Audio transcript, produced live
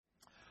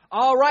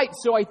All right,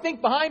 so I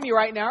think behind me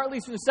right now, or at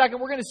least in a second,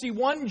 we're going to see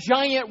one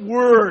giant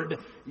word,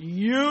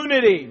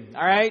 unity.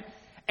 All right?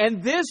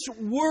 And this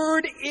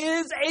word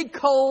is a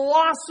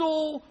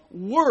colossal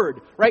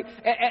word, right?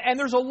 And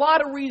there's a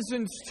lot of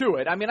reasons to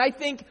it. I mean, I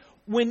think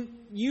when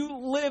you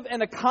live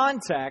in a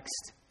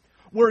context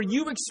where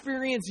you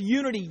experience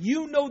unity,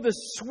 you know the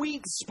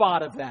sweet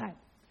spot of that.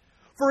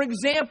 For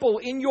example,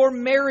 in your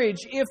marriage,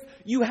 if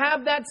you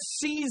have that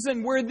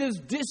season where there's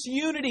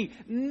disunity,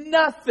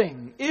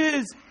 nothing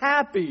is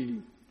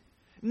happy.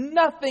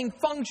 Nothing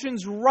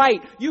functions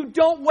right. You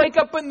don't wake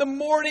up in the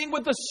morning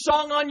with a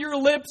song on your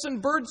lips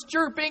and birds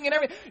chirping and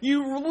everything.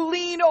 You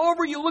lean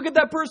over, you look at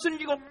that person,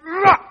 and you go,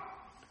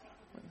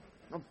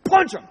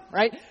 punch them,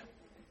 right?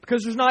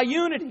 Because there's not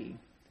unity.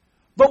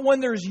 But when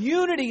there's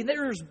unity,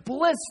 there's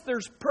bliss,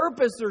 there's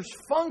purpose, there's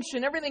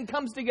function. Everything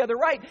comes together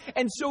right.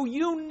 And so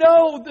you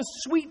know the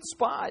sweet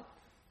spot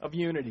of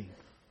unity.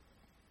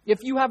 If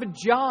you have a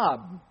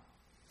job,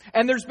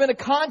 and there's been a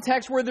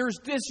context where there's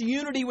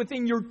disunity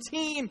within your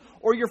team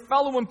or your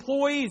fellow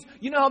employees,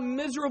 you know how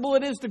miserable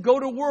it is to go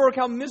to work,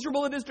 how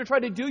miserable it is to try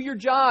to do your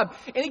job.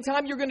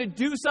 Anytime you're going to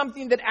do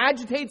something that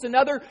agitates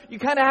another, you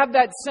kind of have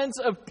that sense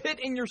of pit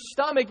in your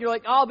stomach. You're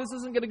like, oh, this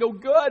isn't going to go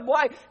good.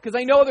 Why? Because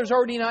I know there's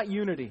already not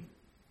unity.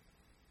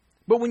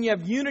 But when you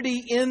have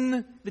unity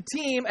in the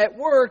team at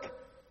work,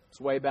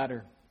 it's way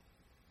better.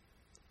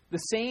 The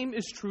same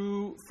is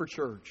true for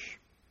church.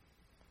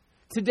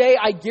 Today,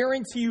 I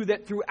guarantee you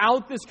that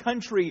throughout this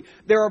country,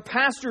 there are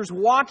pastors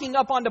walking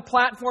up onto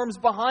platforms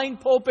behind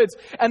pulpits,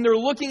 and they're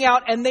looking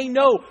out and they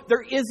know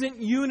there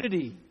isn't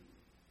unity.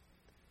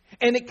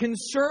 And it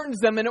concerns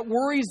them and it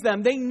worries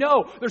them. They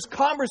know there's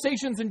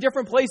conversations in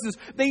different places.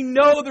 They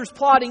know there's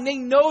plotting. They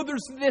know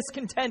there's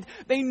discontent.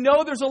 They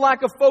know there's a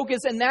lack of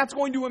focus, and that's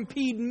going to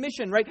impede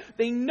mission, right?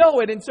 They know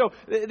it, and so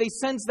they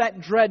sense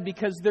that dread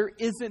because there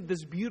isn't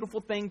this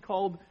beautiful thing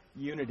called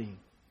unity.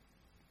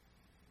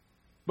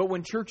 But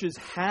when churches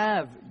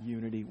have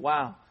unity,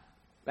 wow,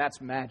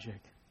 that's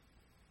magic.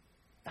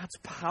 That's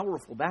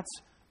powerful. That's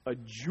a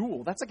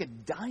jewel. That's like a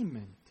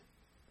diamond.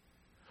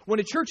 When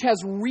a church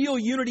has real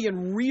unity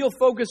and real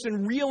focus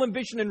and real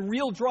ambition and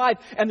real drive,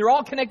 and they're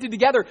all connected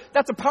together,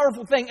 that's a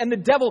powerful thing. And the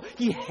devil,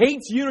 he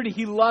hates unity.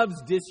 He loves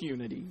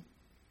disunity.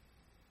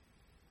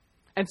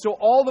 And so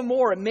all the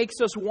more, it makes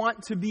us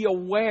want to be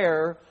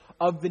aware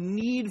of the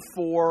need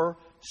for,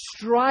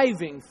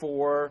 striving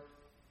for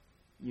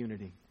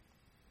unity.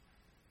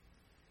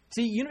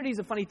 See, unity is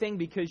a funny thing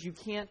because you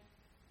can't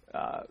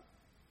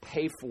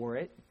pay for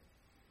it.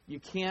 You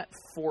can't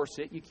force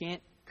it. You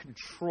can't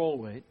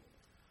control it.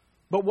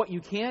 But what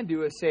you can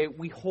do is say,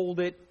 we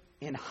hold it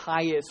in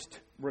highest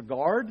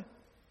regard.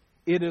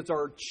 It is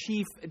our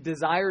chief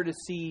desire to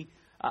see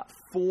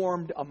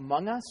formed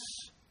among us.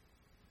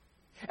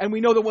 And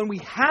we know that when we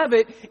have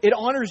it, it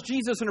honors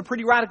Jesus in a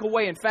pretty radical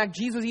way. In fact,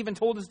 Jesus even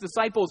told his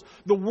disciples,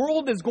 the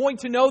world is going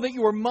to know that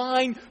you are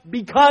mine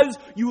because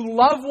you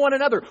love one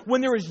another.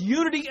 When there is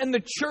unity in the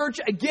church,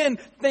 again,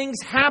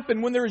 things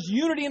happen. When there is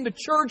unity in the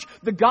church,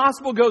 the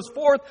gospel goes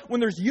forth. When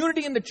there's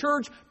unity in the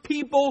church,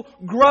 people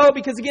grow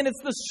because, again,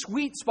 it's the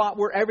sweet spot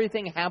where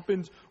everything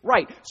happens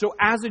right. So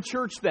as a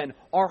church then,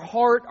 our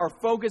heart, our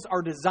focus,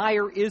 our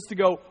desire is to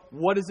go,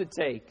 what does it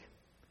take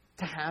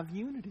to have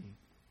unity?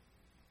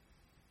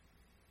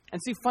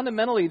 And see,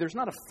 fundamentally, there's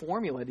not a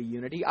formula to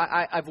unity.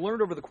 I've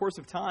learned over the course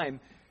of time,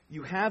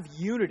 you have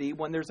unity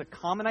when there's a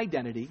common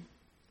identity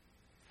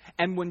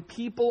and when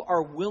people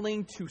are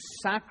willing to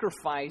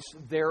sacrifice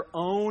their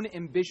own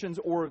ambitions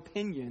or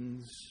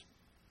opinions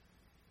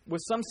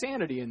with some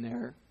sanity in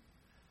there,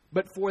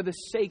 but for the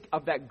sake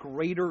of that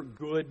greater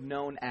good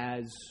known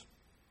as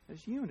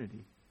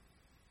unity.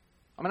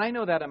 I mean, I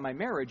know that in my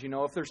marriage,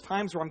 if there's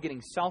times where I'm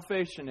getting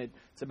selfish and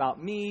it's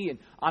about me and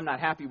I'm not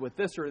happy with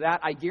this or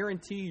that, I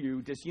guarantee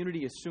you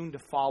disunity is soon to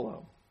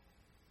follow.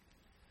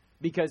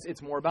 Because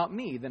it's more about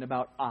me than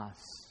about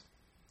us.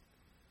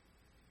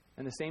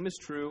 And the same is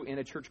true in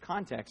a church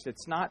context.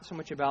 It's not so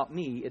much about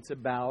me, it's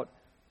about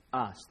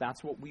us.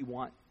 That's what we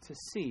want to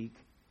seek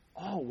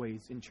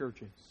always in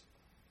churches.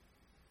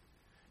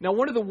 Now,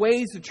 one of the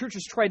ways the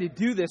churches try to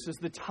do this is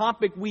the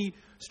topic we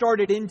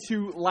started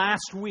into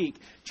last week.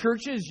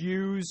 Churches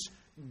use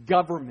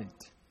government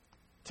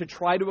to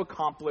try to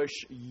accomplish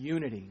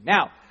unity.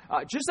 Now,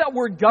 just that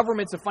word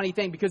government's a funny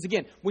thing because,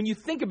 again, when you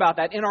think about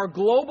that, in our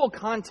global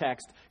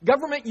context,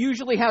 government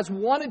usually has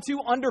one or two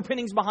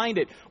underpinnings behind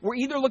it. We're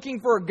either looking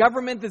for a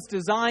government that's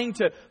designed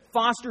to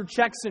foster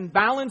checks and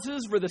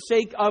balances for the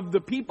sake of the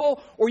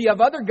people, or you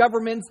have other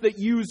governments that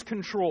use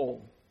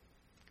control,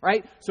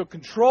 right? So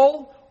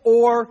control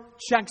or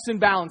checks and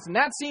balance. And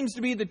that seems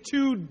to be the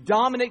two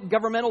dominant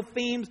governmental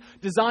themes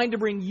designed to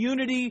bring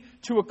unity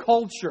to a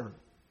culture.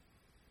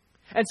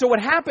 And so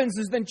what happens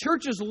is then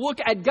churches look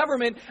at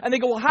government and they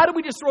go, well, how do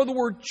we just throw the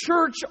word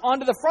church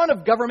onto the front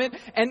of government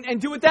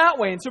and do it that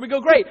way? And so we go,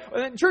 great.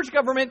 Church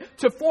government,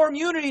 to form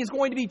unity, is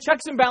going to be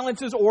checks and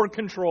balances or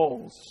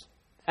controls.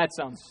 That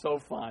sounds so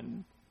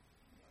fun.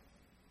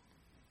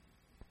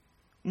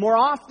 More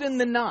often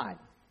than not,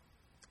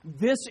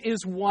 this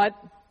is what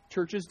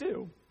churches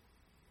do.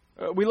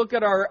 We look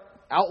at our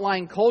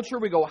outlying culture.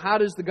 We go, how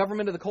does the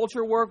government of the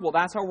culture work? Well,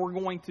 that's how we're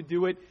going to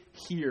do it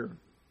here.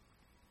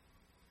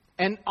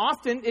 And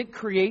often it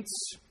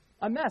creates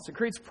a mess. It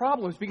creates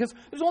problems because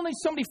there's only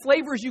so many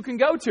flavors you can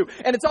go to.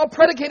 And it's all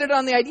predicated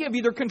on the idea of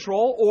either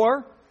control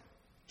or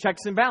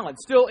checks and balance.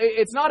 Still,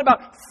 it's not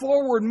about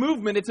forward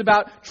movement. It's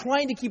about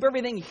trying to keep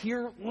everything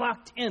here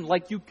locked in,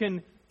 like you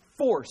can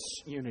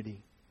force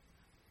unity.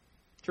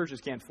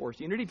 Churches can't force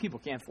unity. People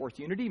can't force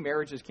unity.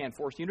 Marriages can't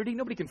force unity.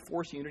 Nobody can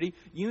force unity.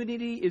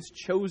 Unity is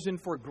chosen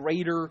for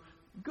greater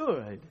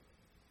good.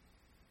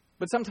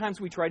 But sometimes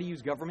we try to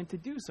use government to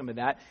do some of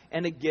that,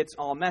 and it gets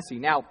all messy.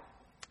 Now,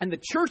 in the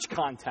church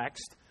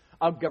context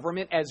of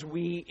government, as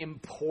we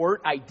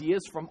import ideas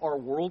from our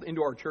world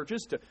into our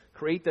churches to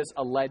create this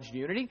alleged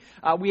unity,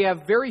 we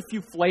have very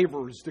few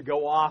flavors to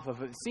go off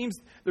of. It seems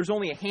there's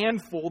only a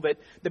handful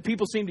that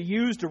people seem to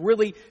use to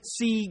really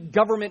see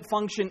government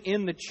function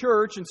in the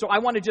church. And so I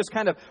want to just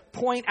kind of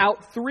point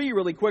out three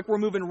really quick. We're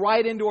moving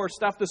right into our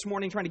stuff this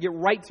morning, trying to get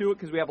right to it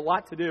because we have a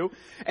lot to do.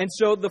 And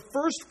so the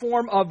first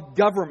form of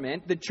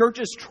government that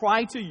churches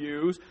try to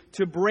use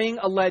to bring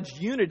alleged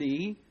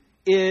unity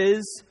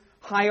is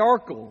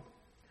hierarchical.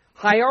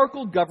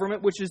 Hierarchical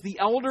government, which is the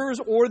elders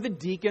or the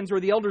deacons, or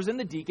the elders and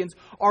the deacons,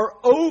 are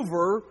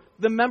over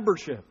the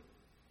membership.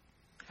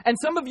 And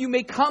some of you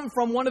may come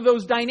from one of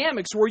those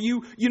dynamics where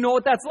you know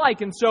what that's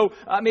like. And so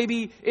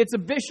maybe it's a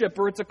bishop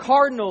or it's a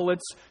cardinal.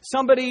 It's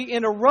somebody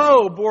in a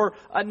robe or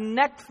a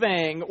neck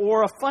thing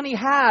or a funny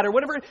hat or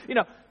whatever,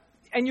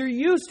 And you're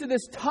used to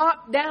this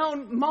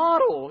top-down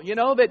model,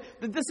 that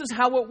this is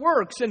how it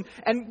works.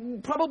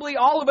 And probably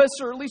all of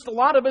us, or at least a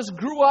lot of us,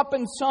 grew up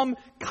in some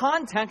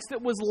context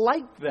that was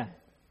like that.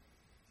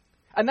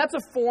 And that's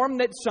a form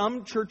that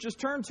some churches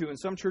turn to and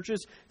some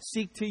churches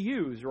seek to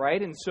use,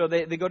 right? And so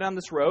they go down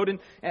this road,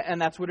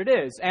 and that's what it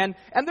is. And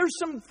there's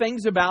some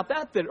things about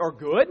that are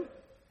good,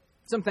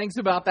 some things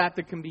about that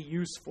can be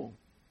useful.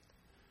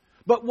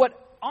 But what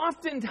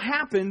often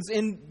happens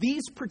in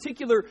these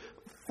particular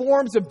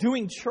forms of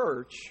doing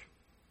church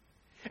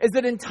is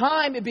that in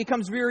time it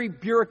becomes very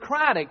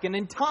bureaucratic, and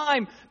in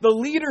time the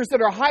leaders that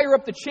are higher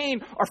up the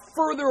chain are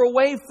further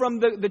away from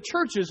the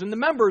churches and the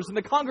members and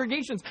the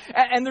congregations,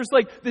 and there's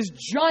like this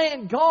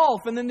giant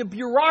gulf, and then the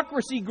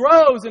bureaucracy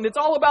grows, and it's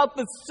all about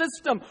the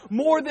system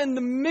more than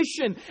the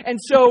mission. And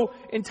so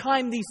in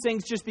time these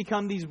things just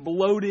become these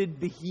bloated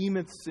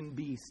behemoths and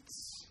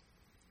beasts,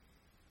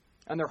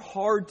 and they're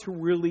hard to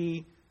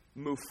really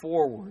move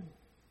forward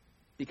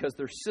because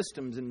they're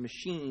systems and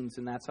machines,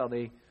 and that's how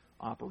they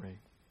operate.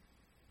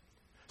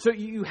 So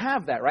you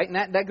have that, right? And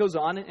that goes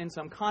on in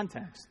some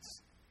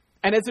contexts.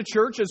 And as a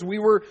church, as we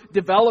were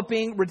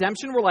developing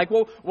redemption, we're like,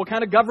 well, what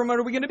kind of government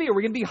are we going to be? Are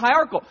we going to be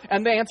hierarchical?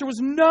 And the answer was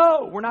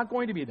no, we're not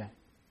going to be that.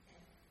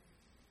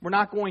 We're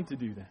not going to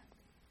do that.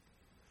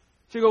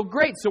 So you go,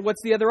 great, so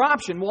what's the other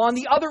option? Well, on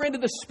the other end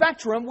of the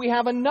spectrum, we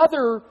have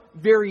another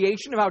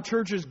variation of how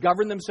churches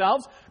govern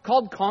themselves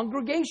called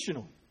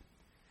congregational.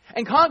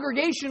 And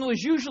congregational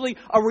is usually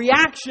a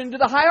reaction to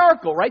the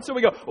hierarchical, right? So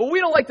we go, well, we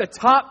don't like the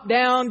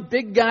top-down,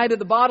 big guy to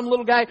the bottom,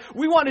 little guy.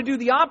 We want to do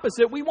the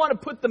opposite. We want to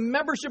put the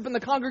membership in the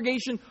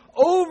congregation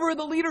over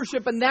the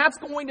leadership, and that's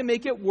going to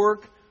make it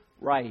work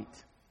right.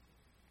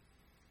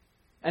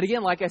 And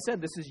again, like I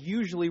said, this is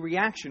usually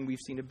reaction. We've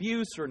seen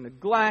abuse or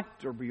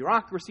neglect or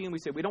bureaucracy, and we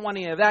say we don't want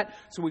any of that,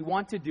 so we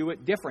want to do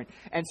it different.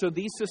 And so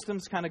these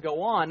systems kind of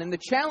go on. And the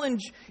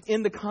challenge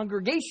in the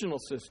congregational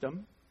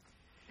system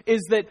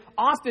is that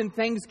often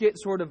things get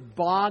sort of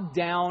bogged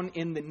down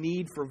in the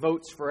need for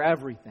votes for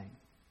everything.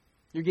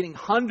 You're getting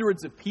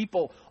hundreds of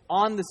people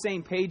on the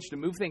same page to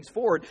move things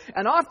forward.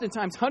 And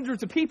oftentimes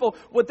hundreds of people,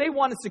 what they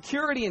want is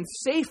security and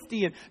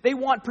safety, and they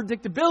want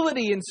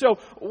predictability. And so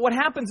what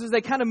happens is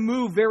they kind of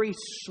move very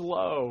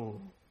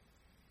slow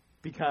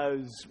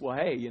because, well,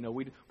 hey,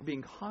 we're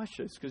being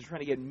cautious because we're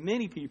trying to get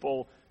many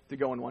people to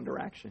go in one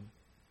direction.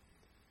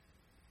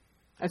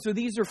 And so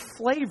these are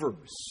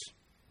flavors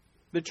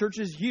the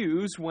churches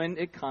use when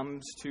it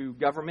comes to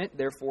government,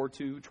 therefore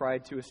to try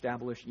to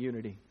establish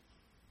unity.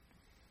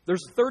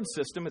 There's a third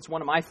system. It's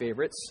one of my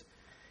favorites.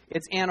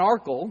 It's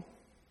anarchical,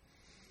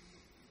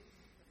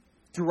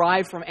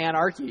 derived from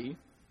anarchy,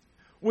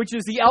 which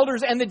is the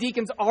elders and the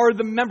deacons are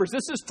the members.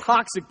 This is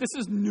toxic. This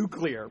is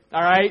nuclear.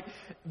 All right?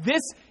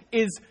 This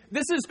is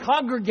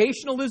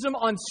congregationalism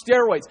on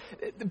steroids.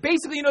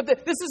 Basically,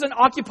 this is an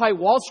Occupy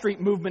Wall Street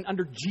movement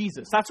under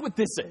Jesus. That's what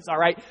this is. All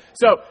right?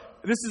 So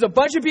this is a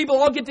bunch of people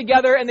all get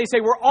together and they say,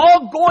 we're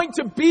all going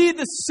to be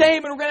the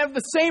same, and we're going to have the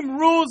same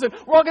rules, and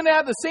we're all going to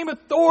have the same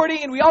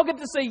authority, and we all get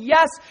to say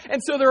yes.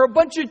 And so there are a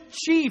bunch of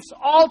chiefs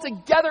all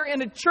together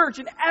in a church,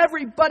 and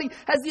everybody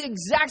has the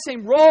exact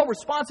same role,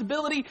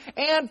 responsibility,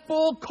 and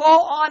full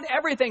call on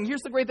everything.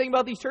 Here's the great thing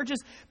about these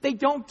churches. They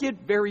don't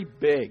get very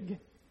big.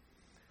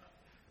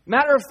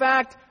 Matter of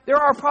fact, there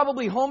are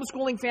probably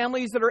homeschooling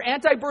families that are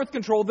anti-birth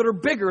control that are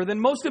bigger than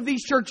most of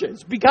these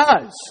churches.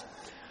 Because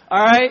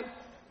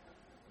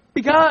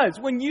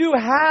when you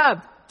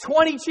have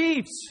 20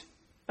 chiefs,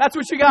 that's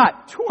what you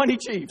got, 20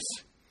 chiefs.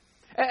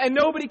 And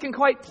nobody can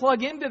quite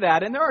plug into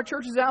that. And there are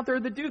churches out there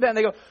that do that. And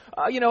they go,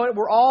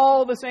 we're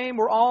all the same.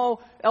 We're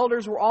all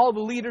elders. We're all the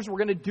leaders. We're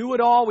going to do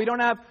it all. We don't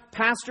have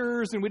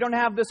pastors and we don't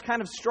have this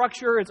kind of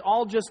structure. It's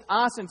all just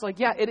us. And it's like,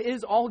 yeah, it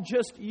is all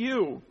just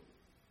you.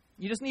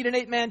 You just need an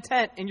 8-man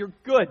tent and you're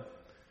good.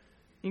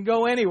 You can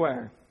go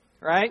anywhere,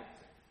 right?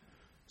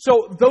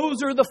 So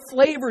those are the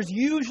flavors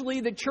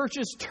usually that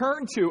churches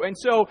turn to. And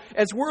so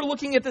as we're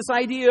looking at this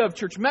idea of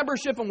church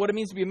membership and what it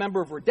means to be a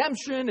member of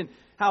redemption and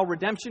how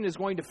redemption is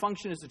going to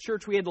function as a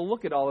church, we had to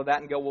look at all of that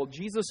and go, well,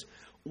 Jesus,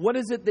 what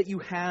is it that you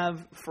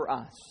have for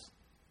us?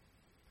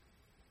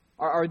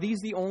 Are these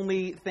the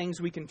only things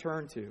we can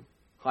turn to?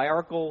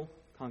 Hierarchical,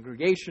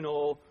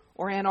 congregational,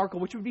 or anarchical,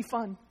 which would be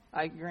fun.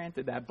 I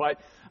granted that. But,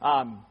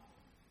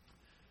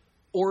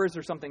 or is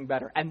there something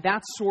better? And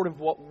that's sort of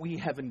what we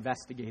have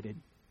investigated.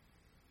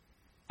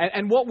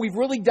 And what we've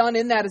really done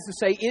in that is to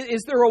say,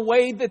 is there a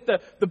way that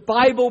the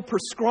Bible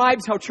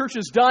prescribes how church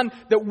is done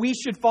that we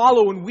should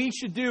follow and we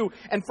should do?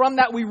 And from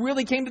that, we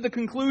really came to the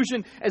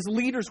conclusion as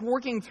leaders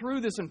working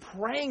through this and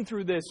praying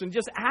through this and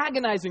just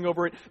agonizing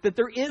over it, that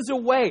there is a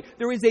way.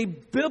 There is a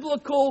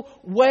biblical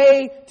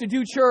way to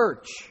do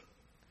church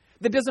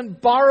that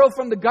doesn't borrow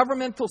from the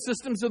governmental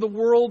systems of the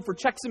world for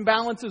checks and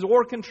balances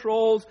or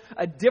controls.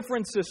 A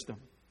different system.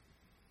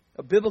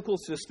 A biblical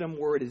system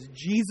where it is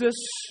Jesus.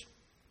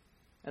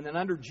 And then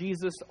under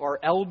Jesus are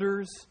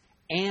elders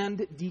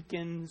and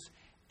deacons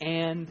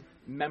and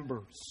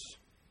members.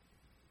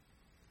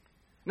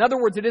 In other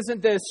words, it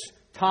isn't this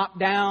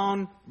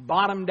top-down,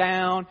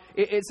 bottom-down.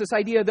 It's this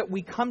idea that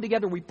we come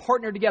together, we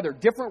partner together.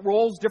 Different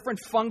roles, different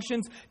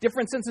functions,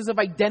 different senses of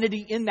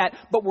identity in that.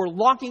 But we're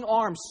locking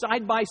arms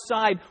side by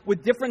side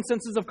with different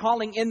senses of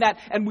calling in that.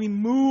 And we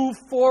move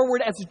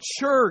forward as a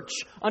church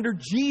under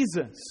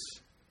Jesus,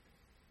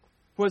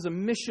 who has a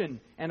mission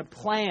and a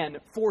plan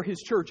for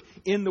His church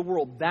in the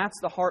world. That's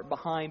the heart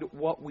behind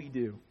what we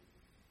do.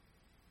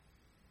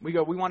 We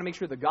want to make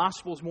sure the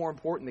gospel is more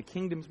important, the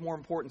kingdom's more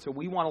important, so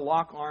we want to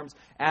lock arms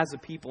as a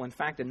people. In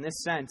fact, in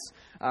this sense,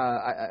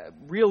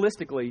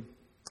 realistically,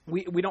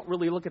 we don't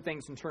really look at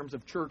things in terms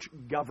of church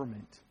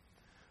government.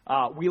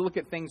 We look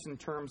at things in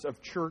terms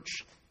of church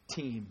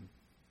team.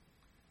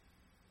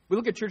 We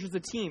look at church as a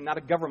team, not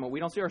a government. We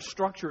don't see our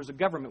structure as a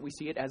government. We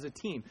see it as a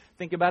team.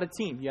 Think about a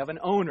team. You have an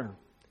owner.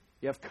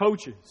 You have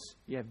coaches.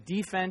 You have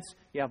defense.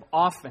 You have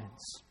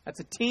offense.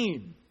 That's a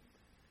team.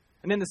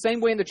 And in the same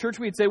way in the church,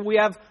 we'd say we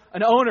have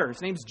an owner.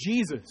 His name's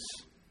Jesus.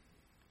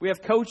 We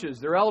have coaches.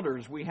 They're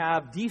elders. We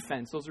have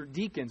defense. Those are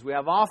deacons. We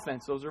have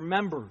offense. Those are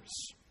members.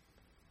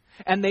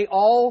 And they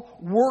all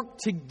work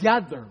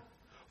together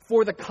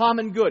for the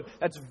common good.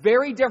 That's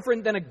very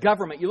different than a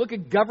government. You look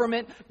at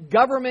government.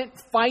 Government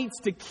fights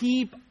to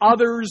keep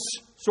others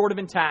sort of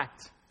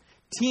intact.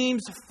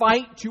 Teams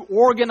fight to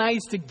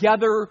organize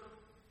together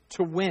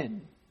to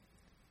win.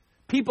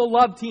 People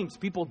love teams.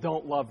 People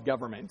don't love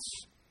governments.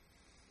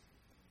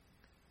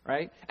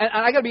 Right? And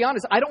I got to be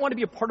honest, I don't want to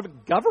be a part of a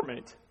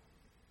government.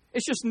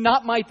 It's just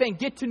not my thing.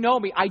 Get to know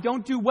me. I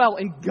don't do well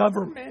in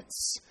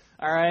governments.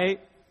 All right?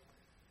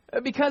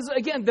 Because,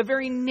 again, the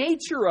very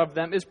nature of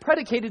them is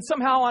predicated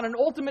somehow on an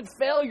ultimate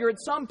failure at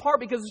some part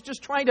because it's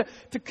just trying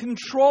to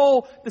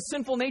control the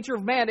sinful nature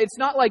of man. It's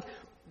not like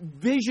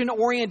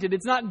vision-oriented.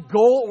 It's not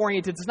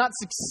goal-oriented. It's not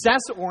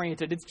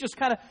success-oriented. It's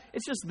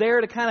just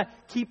there to kind of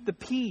keep the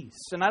peace.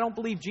 And I don't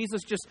believe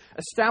Jesus just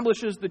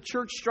establishes the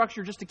church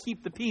structure just to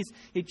keep the peace.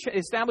 He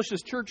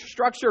establishes church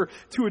structure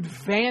to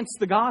advance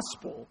the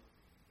gospel,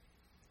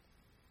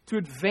 to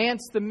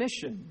advance the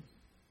mission.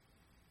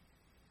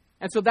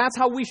 And so that's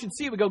how we should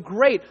see it. We go,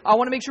 great, I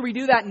want to make sure we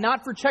do that,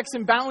 not for checks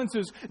and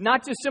balances,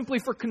 not just simply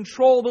for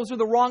control. Those are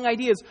the wrong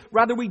ideas.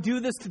 Rather, we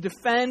do this to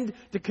defend,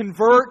 to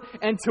convert,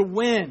 and to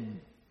win.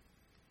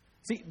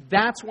 See,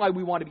 that's why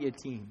we want to be a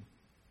team.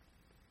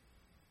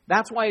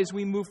 That's why as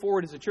we move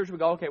forward as a church, we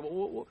go, okay,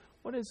 well,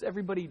 what does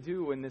everybody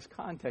do in this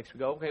context? We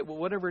go, okay, well,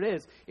 whatever it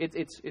is,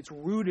 it's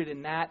rooted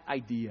in that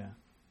idea.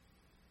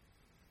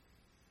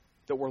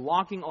 That we're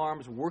locking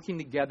arms, working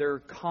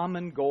together,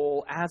 common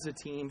goal as a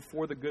team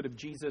for the good of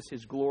Jesus,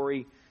 His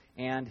glory,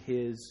 and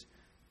His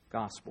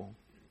gospel.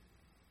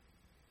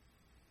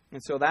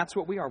 And so that's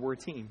what we are. We're a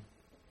team.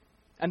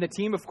 And the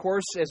team, of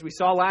course, as we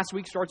saw last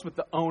week, starts with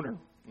the owner.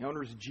 The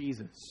owner is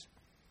Jesus.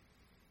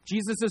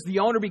 Jesus is the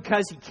owner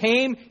because He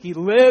came, He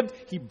lived,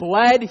 He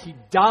bled, He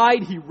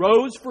died, He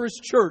rose for His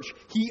church.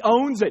 He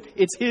owns it.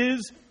 It's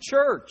His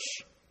church.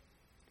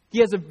 He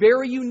has a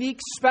very unique,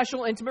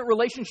 special, intimate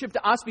relationship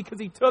to us because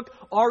He took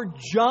our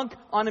junk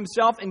on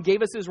Himself and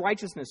gave us His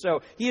righteousness.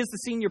 So He is the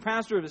senior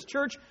pastor of His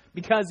church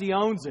because He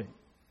owns it.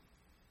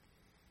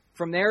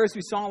 From there, as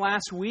we saw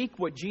last week,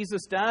 what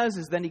Jesus does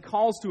is then He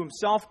calls to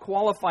Himself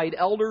qualified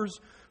elders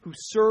who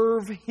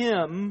serve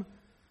Him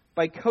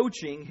by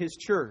coaching His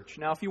church.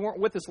 Now, if you weren't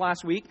with us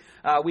last week,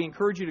 we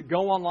encourage you to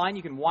go online.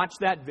 You can watch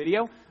that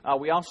video.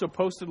 We also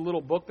posted a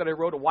little book that I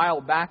wrote a while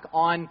back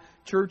on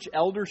church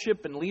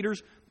eldership and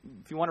leaders.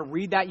 If you want to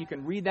read that, you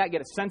can read that,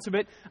 get a sense of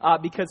it.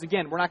 Because,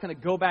 again, we're not going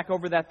to go back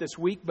over that this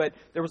week, but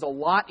there was a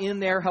lot in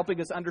there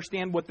helping us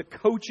understand what the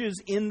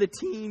coaches in the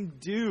team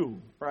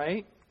do,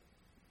 right?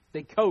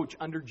 They coach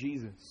under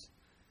Jesus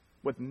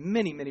with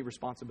many, many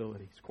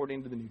responsibilities,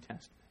 according to the New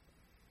Testament.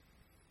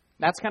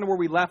 That's kind of where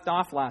we left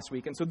off last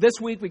week. And so this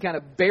week we kind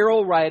of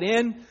barrel right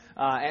in,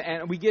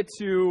 and we get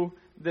to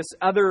this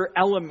other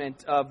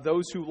element of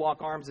those who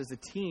lock arms as a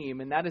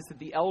team, and that is that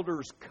the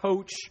elders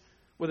coach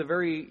with a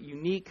very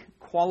unique,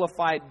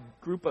 qualified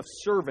group of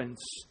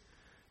servants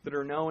that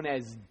are known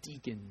as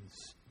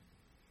deacons.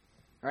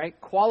 All right?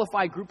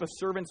 Qualified group of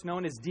servants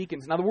known as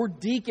deacons. Now, the word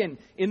deacon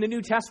in the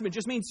New Testament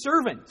just means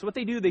servant. So what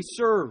they do, they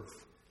serve.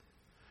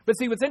 But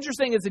see, what's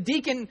interesting is a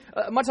deacon,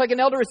 much like an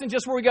elder, isn't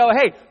just where we go,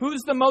 hey,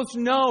 who's the most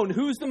known?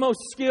 Who's the most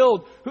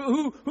skilled?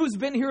 Who's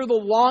been here the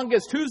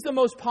longest? Who's the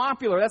most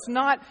popular? That's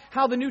not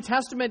how the New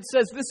Testament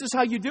says this is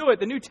how you do it.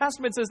 The New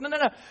Testament says, no.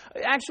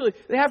 Actually,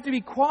 they have to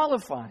be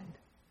qualified.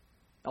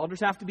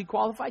 Elders have to be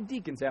qualified.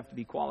 Deacons have to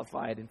be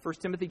qualified. In 1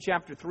 Timothy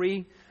chapter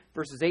 3,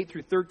 verses 8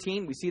 through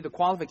 13, we see the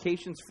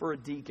qualifications for a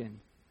deacon.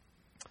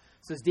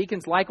 It says,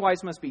 deacons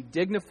likewise must be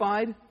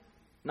dignified,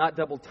 not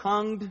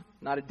double-tongued,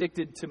 not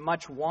addicted to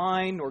much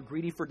wine, or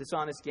greedy for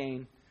dishonest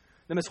gain.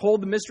 They must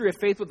hold the mystery of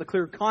faith with a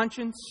clear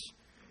conscience.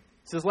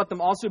 It says, let them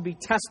also be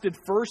tested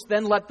first,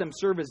 then let them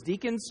serve as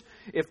deacons.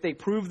 If they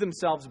prove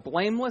themselves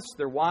blameless,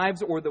 their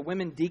wives or the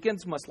women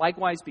deacons must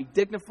likewise be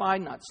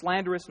dignified, not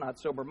slanderous, not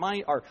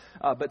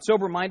but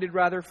sober-minded,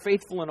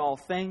 faithful in all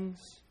things.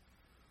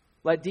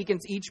 Let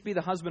deacons each be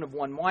the husband of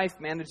one wife,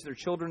 manage their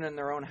children and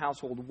their own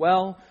household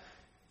well.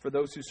 For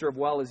those who serve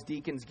well as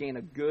deacons gain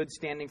a good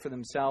standing for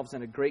themselves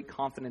and a great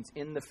confidence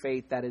in the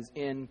faith that is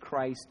in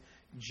Christ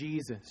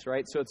Jesus,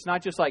 right? So it's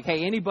not just like,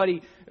 hey,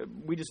 anybody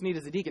we just need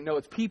as a deacon. No,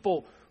 it's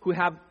people who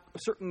have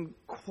certain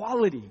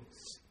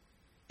qualities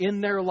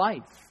in their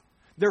life.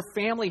 Their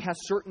family has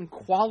certain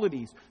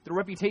qualities. Their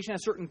reputation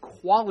has certain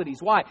qualities.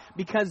 Why?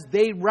 Because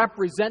they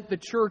represent the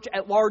church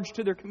at large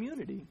to their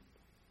community.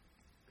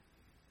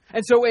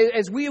 And so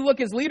as we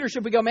look as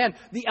leadership, we go, man,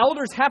 the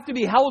elders have to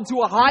be held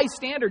to a high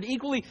standard.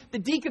 Equally, the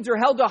deacons are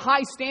held to a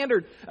high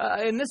standard.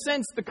 In this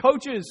sense, the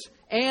coaches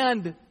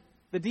and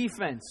the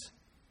defense,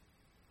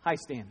 high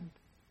standard.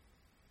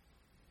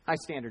 High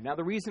standard. Now,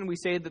 the reason we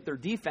say that their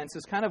defense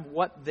is kind of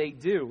what they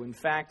do. In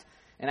fact,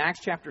 in Acts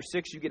chapter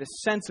 6, you get a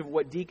sense of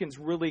what deacons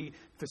really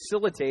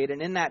facilitate.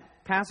 And in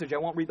that passage, I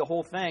won't read the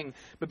whole thing,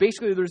 but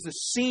basically there's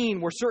this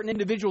scene where certain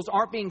individuals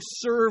aren't being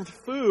served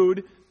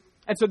food.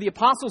 And so the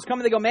apostles come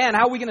and they go, man,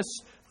 how are we going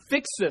to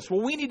fix this?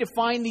 Well, we need to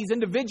find these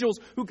individuals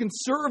who can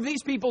serve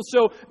these people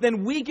so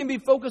then we can be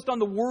focused on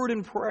the word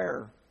and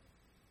prayer.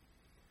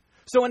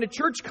 So in a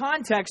church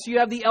context, you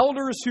have the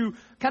elders who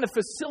kind of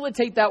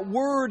facilitate that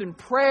word and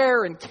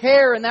prayer and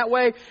care in that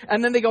way.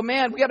 And then they go,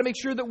 man, we got to make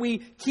sure that we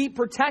keep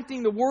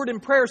protecting the word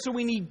and prayer. So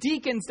we need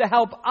deacons to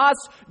help us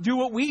do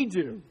what we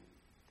do.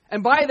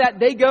 And by that,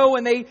 they go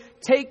and they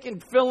take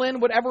and fill in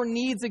whatever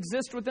needs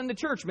exist within the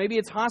church. Maybe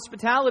it's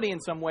hospitality in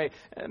some way.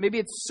 Maybe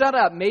it's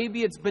setup.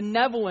 Maybe it's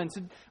benevolence.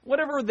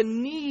 Whatever the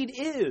need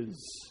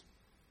is,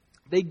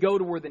 they go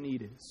to where the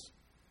need is.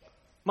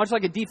 Much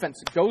like a defense,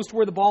 it goes to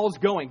where the ball is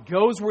going,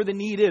 goes where the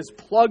need is,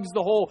 plugs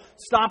the hole,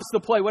 stops the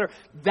play, whatever.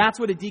 That's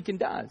what a deacon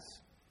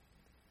does.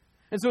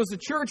 And so as a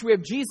church, we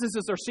have Jesus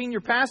as our senior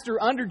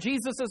pastor. Under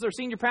Jesus as our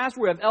senior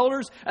pastor, we have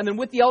elders. And then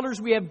with the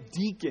elders, we have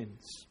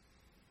deacons.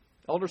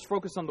 Elders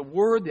focus on the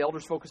word. The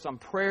elders focus on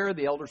prayer.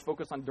 The elders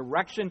focus on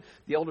direction.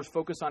 The elders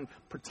focus on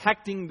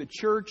protecting the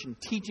church and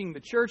teaching the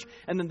church.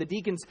 And then the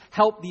deacons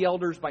help the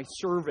elders by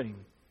serving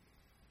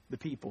the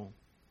people.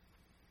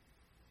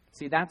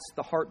 See, that's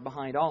the heart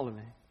behind all of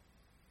it.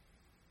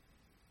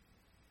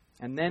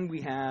 And then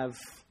we have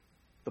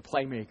the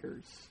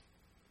playmakers.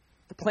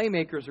 The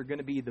playmakers are going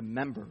to be the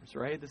members,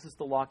 right? This is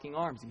the locking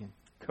arms again.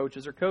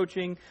 Coaches are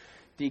coaching.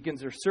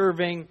 Deacons are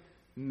serving.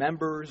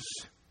 Members,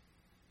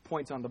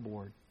 points on the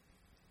board.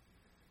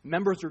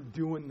 Members are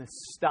doing the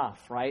stuff,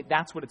 right?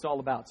 That's what it's all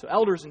about. So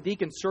elders and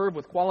deacons serve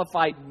with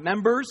qualified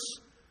members.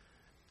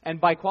 And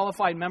by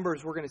qualified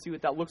members, we're going to see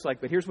what that looks like.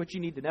 But here's what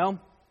you need to know.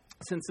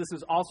 Since this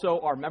is also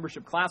our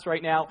membership class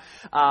right now,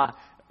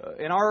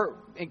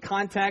 in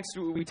context,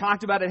 we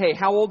talked about it. Hey,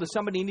 how old does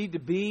somebody need to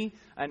be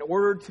in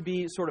order to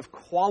be sort of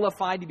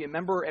qualified to be a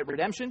member at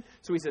Redemption?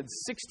 So we said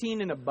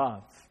 16 and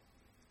above.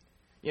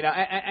 You know,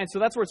 and so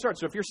that's where it starts.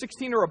 So if you're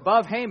 16 or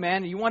above, hey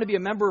man, you want to be a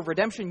member of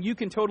Redemption, you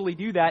can totally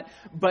do that.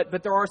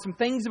 But there are some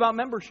things about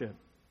membership.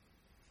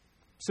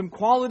 Some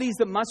qualities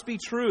that must be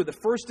true. The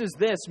first is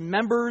this: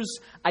 members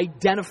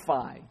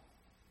identify.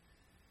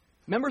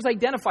 Members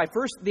identify.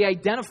 First, they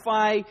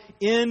identify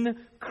in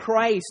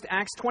Christ.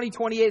 Acts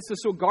 20:28 says,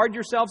 so guard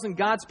yourselves and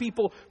God's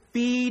people,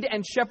 feed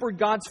and shepherd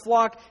God's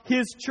flock,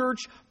 His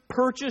church,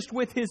 purchased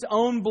with His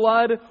own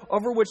blood,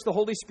 over which the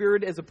Holy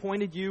Spirit has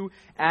appointed you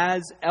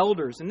as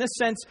elders. In this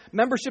sense,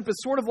 membership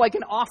is sort of like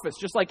an office.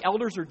 Just like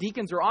elders or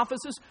deacons are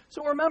offices,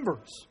 so are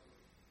members.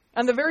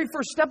 And the very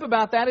first step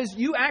about that is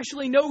you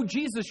actually know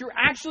Jesus. You're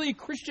actually a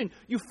Christian.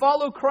 You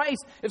follow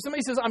Christ. If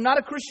somebody says, I'm not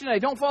a Christian, I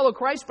don't follow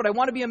Christ, but I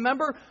want to be a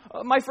member,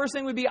 my first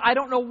thing would be, I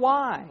don't know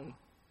why.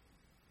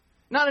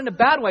 Not in a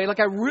bad way. Like,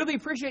 I really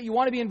appreciate you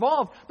want to be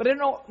involved, but I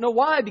don't know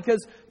why,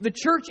 because the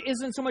church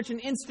isn't so much an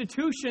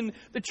institution.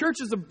 The church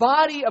is a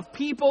body of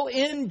people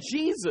in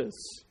Jesus.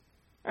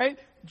 Right?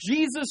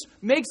 Jesus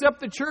makes up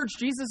the church.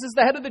 Jesus is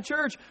the head of the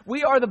church.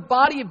 We are the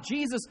body of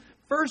Jesus.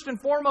 First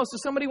and foremost, if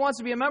somebody wants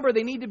to be a member,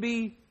 they need to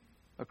be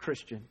a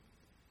Christian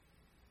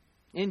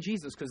in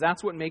Jesus, because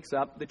that's what makes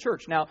up the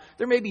church. Now,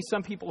 there may be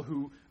some people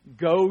who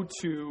go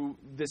to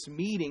this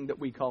meeting that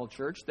we call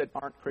church that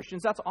aren't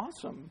Christians. That's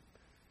awesome.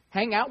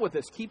 Hang out with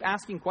us. Keep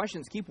asking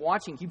questions. Keep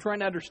watching. Keep trying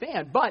to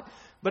understand. But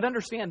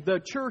understand, the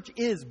church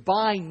is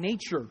by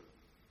nature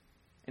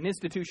an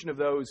institution of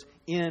those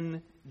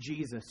in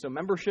Jesus. So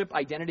membership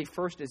identity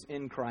first is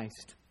in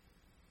Christ.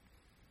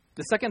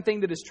 The second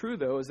thing that is true,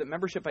 though, is that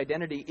membership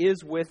identity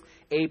is with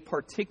a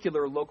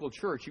particular local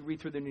church. You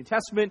read through the New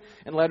Testament,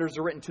 and letters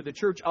are written to the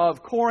church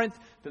of Corinth,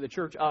 to the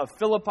church of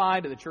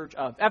Philippi, to the church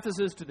of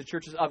Ephesus, to the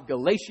churches of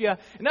Galatia.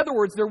 In other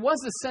words, there was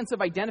a sense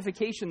of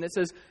identification that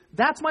says,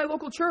 that's my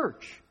local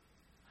church.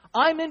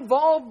 I'm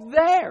involved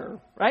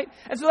there, right?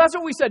 And so that's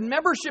what we said.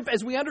 Membership,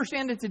 as we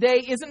understand it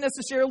today, isn't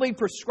necessarily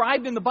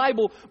prescribed in the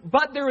Bible,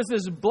 but there is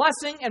this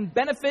blessing and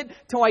benefit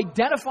to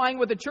identifying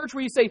with a church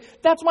where you say,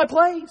 that's my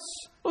place.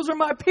 Those are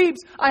my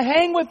peeps. I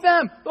hang with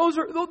them.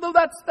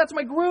 That's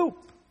my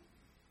group.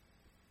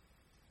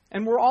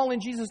 And we're all in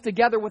Jesus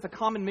together with a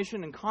common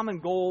mission and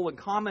common goal and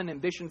common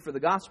ambition for the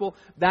gospel.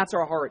 That's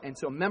our heart. And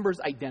so members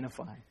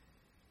identify.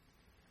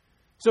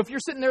 So if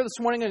you're sitting there this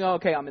morning and go,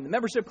 okay, I'm in the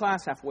membership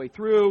class halfway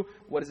through.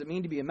 What does it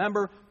mean to be a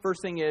member?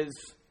 First thing is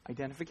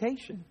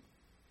identification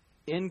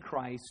in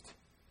Christ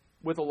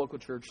with a local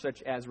church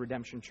such as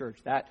Redemption Church.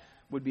 That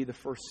would be the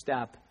first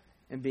step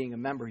in being a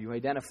member. You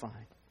identify.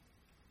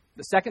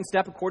 The second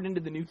step, according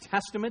to the New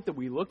Testament that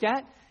we look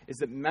at, is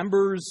that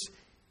members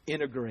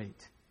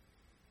integrate.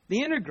 They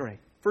integrate.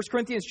 1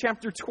 Corinthians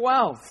chapter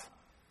 12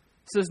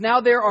 says, now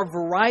there are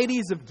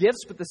varieties of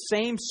gifts, but the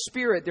same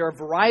Spirit. There are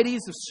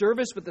varieties of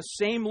service, but the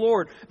same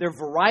Lord. There are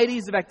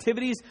varieties of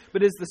activities,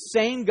 but it is the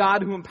same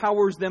God who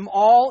empowers them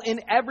all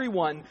in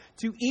everyone.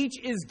 To each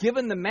is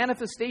given the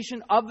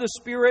manifestation of the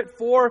Spirit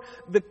for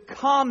the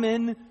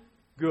common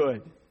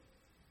good.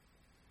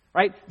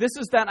 Right? This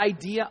is that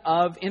idea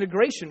of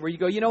integration where you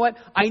go, you know what?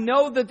 I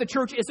know that the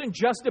church isn't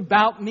just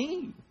about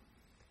me.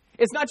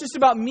 It's not just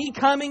about me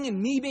coming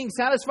and me being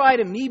satisfied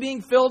and me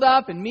being filled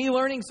up and me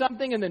learning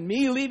something and then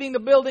me leaving the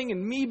building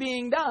and me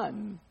being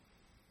done.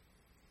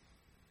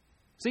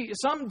 See,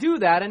 some do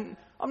that, and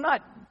I'm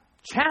not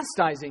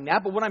chastising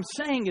that, but what I'm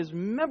saying is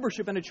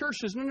membership in a church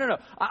says, no.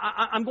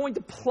 I'm going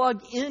to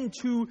plug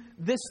into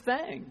this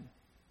thing.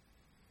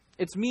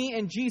 It's me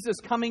and Jesus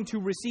coming to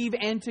receive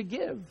and to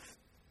give.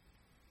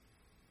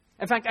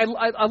 In fact,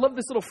 I love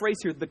this little phrase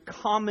here, the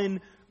common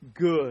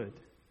good.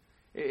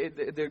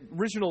 The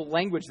original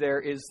language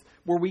there is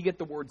where we get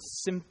the word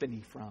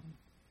symphony from.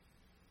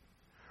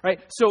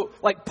 Right? So,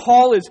 like,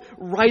 Paul is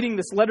writing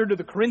this letter to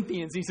the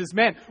Corinthians. He says,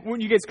 man,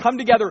 when you guys come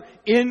together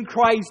in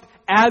Christ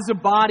as a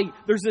body,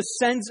 there's a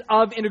sense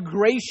of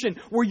integration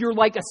where you're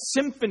like a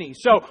symphony.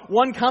 So,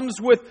 one comes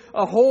with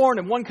a horn,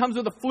 and one comes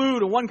with a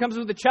flute, and one comes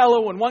with a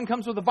cello, and one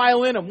comes with a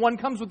violin, and one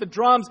comes with the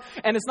drums.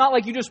 And it's not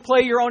like you just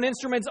play your own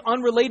instruments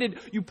unrelated.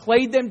 You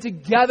played them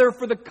together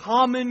for the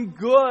common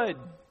good.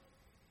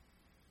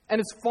 And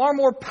it's far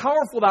more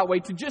powerful that way.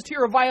 To just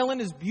hear a violin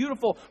is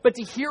beautiful, but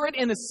to hear it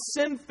in a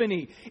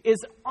symphony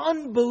is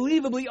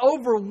unbelievably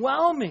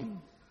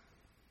overwhelming.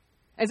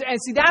 And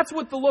see, that's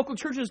what the local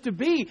church is to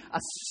be, a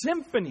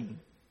symphony.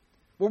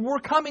 Where we're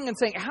coming and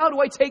saying, how do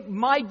I take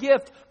my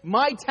gift,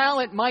 my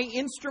talent, my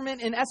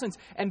instrument in essence,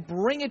 and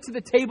bring it to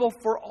the table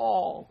for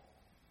all?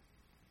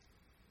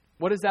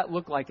 What does that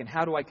look like, and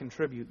how do I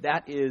contribute?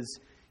 That is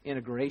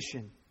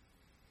integration.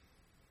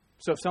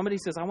 So if somebody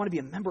says, I want to be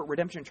a member at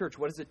Redemption Church,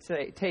 what does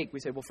it take? We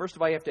say, well, first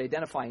of all, you have to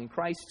identify in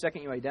Christ.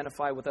 Second, you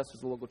identify with us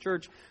as a local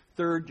church.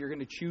 Third, you're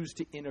going to choose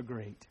to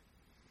integrate.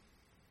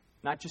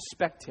 Not just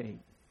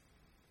spectate,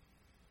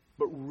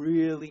 but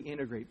really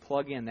integrate,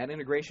 plug in. That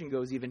integration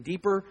goes even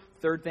deeper.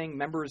 Third thing,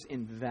 members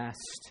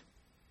invest.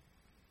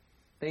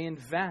 They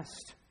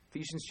invest.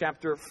 Ephesians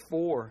chapter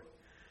 4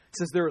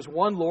 says, there is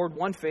one Lord,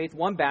 one faith,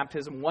 one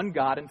baptism, one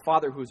God and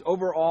Father who is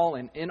over all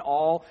and in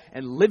all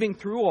and living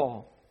through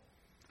all.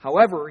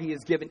 However, He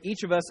has given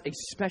each of us a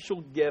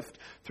special gift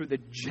through the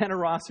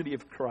generosity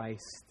of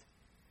Christ.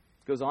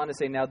 It goes on to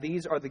say, now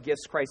these are the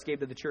gifts Christ gave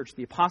to the church: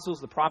 the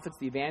apostles, the prophets,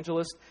 the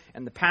evangelists,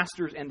 and the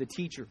pastors and the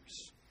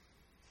teachers.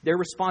 Their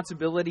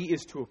responsibility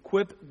is to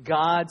equip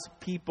God's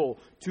people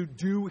to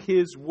do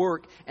His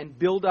work and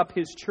build up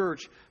His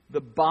church,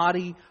 the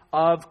body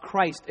of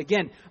Christ.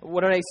 Again,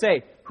 what did I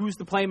say? Who's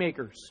the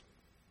playmakers?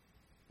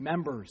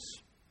 Members.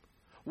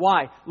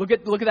 Why? Look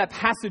at that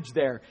passage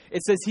there.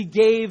 It says He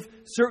gave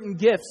certain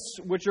gifts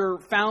which are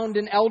found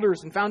in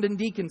elders and found in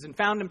deacons and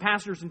found in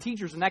pastors and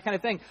teachers and that kind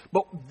of thing.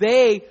 But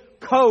they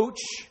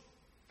coach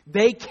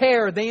They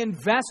care. They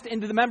invest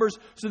into the members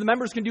so the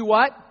members can do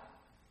what?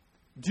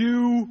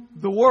 Do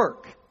the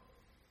work.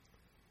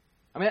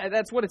 I mean,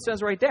 that's what it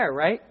says right there,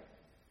 right?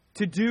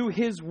 To do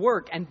His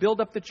work and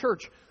build up the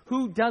church.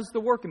 Who does the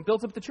work and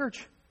builds up the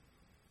church?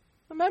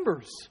 The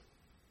members.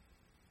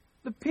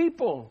 The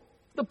people.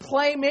 The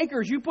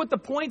playmakers. You put the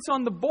points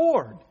on the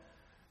board.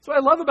 That's what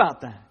I love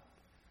about that.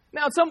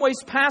 Now, in some ways,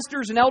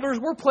 pastors and elders,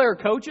 we're player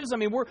coaches. I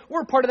mean,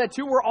 we're part of that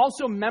too. We're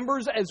also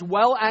members as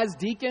well as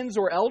deacons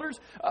or elders.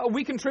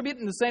 We contribute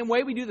in the same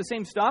way. We do the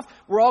same stuff.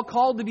 We're all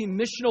called to be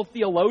missional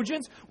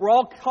theologians. We're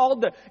all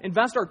called to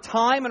invest our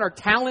time and our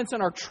talents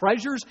and our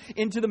treasures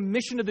into the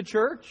mission of the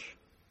church.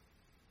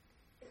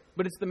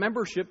 But it's the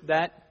membership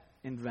that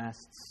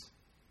invests.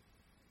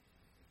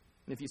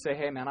 And if you say,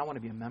 hey, man, I want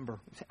to be a member,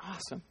 we say,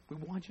 awesome. We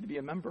want you to be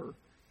a member.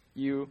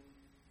 You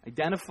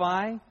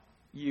identify,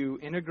 you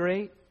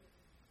integrate,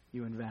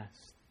 you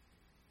invest.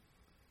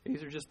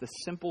 These are just the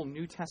simple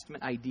New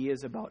Testament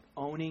ideas about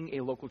owning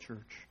a local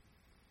church.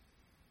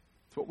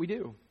 It's what we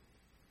do.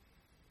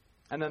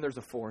 And then there's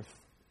a fourth.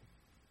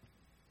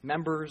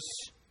 Members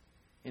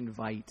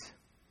invite.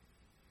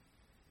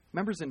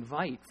 Members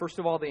invite. First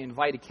of all, they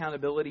invite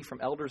accountability from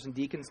elders and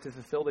deacons to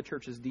fulfill the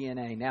church's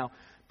DNA. Now,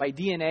 by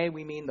DNA,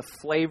 we mean the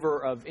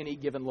flavor of any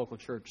given local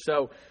church.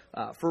 So,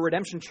 for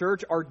Redemption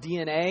Church, our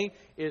DNA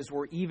is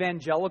we're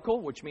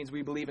evangelical, which means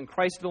we believe in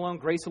Christ alone,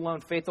 grace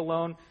alone, faith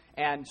alone,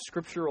 and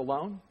Scripture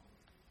alone.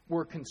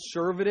 We're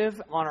conservative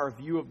on our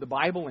view of the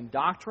Bible and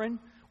doctrine.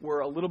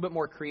 We're a little bit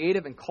more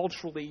creative and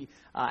culturally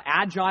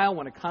agile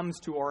when it comes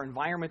to our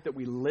environment that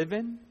we live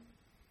in.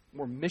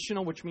 We're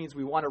missional, which means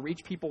we want to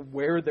reach people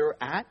where they're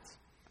at,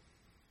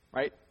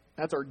 right?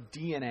 That's our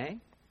DNA.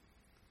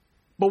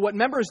 But what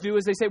members do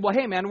is they say, well,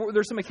 hey, man,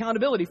 there's some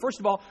accountability. First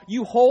of all,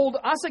 you hold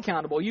us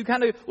accountable. You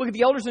kind of look at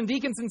the elders and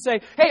deacons and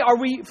say, hey, are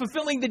we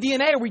fulfilling the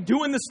DNA? Are we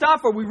doing the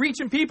stuff? Are we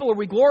reaching people? Are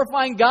we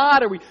glorifying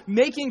God? Are we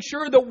making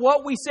sure that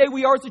what we say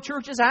we are as a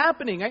church is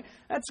happening? Right?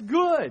 That's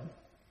good.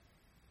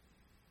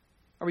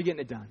 Are we getting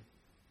it done?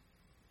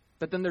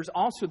 But then there's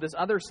also this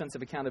other sense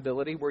of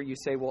accountability where you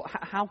say, well,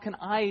 how can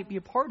I be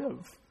a part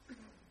of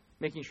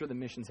making sure the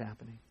mission's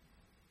happening?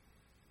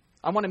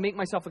 I want to make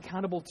myself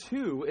accountable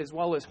to, as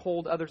well as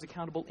hold others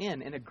accountable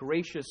in a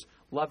gracious,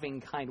 loving,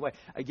 kind way.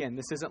 Again,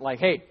 this isn't like,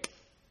 hey,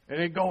 it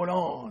ain't going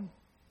on.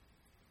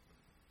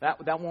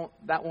 That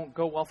won't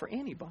go well for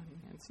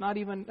anybody. It's not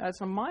even, that's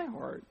on my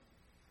heart.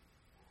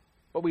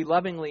 But we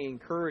lovingly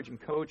encourage and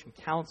coach and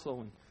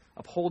counsel and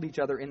uphold each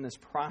other in this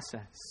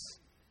process.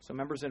 So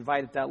members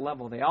invite at that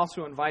level. They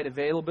also invite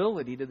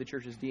availability to the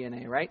church's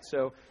DNA, right?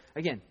 So,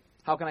 again,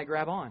 how can I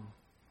grab on?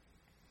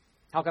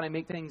 How can I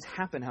make things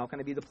happen? How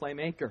can I be the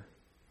playmaker?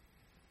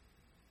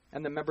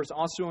 And the members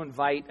also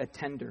invite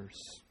attenders,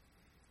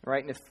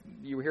 right? And if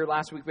you were here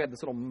last week, we had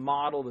this little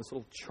model, this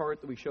little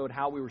chart that we showed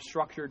how we were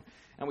structured.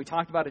 And we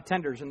talked about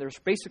attenders. And there's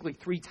basically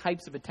three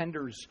types of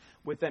attenders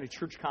within a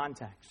church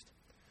context.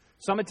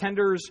 Some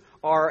attenders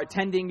are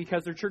attending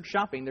because they're church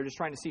shopping. They're just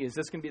trying to see, is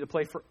this going to be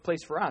the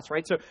place for us,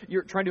 right? So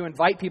you're trying to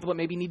invite people that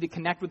maybe need to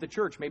connect with the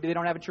church. Maybe they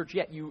don't have a church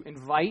yet. You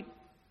invite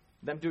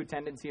them to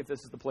attend and see if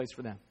this is the place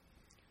for them.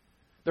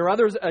 There are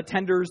other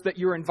attenders that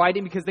you're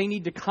inviting because they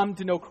need to come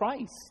to know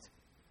Christ.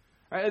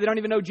 Right? They don't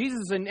even know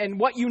Jesus. And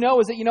what you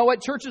know is that, you know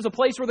what, church is a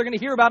place where they're going to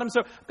hear about Him.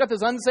 So I've got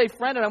this unsafe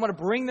friend and I want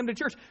to bring them to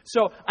church.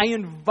 So I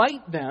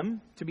invite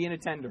them to be an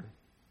attender.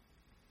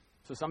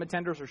 So some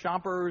attenders are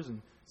shoppers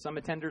and some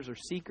attenders are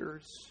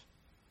seekers.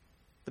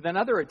 But then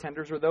other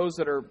attenders are those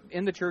that are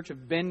in the church,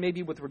 have been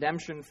maybe with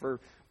Redemption for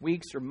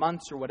weeks or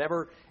months or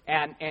whatever,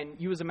 and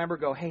you as a member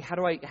go, hey, how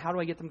do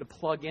I get them to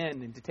plug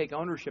in and to take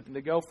ownership and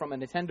to go from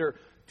an attender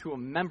to a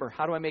member?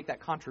 How do I make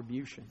that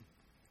contribution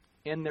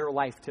in their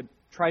life to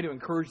try to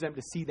encourage them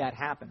to see that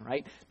happen,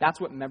 right? That's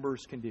what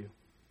members can do.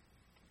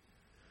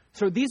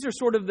 So these are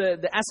sort of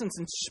the essence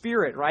and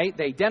spirit, right?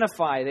 They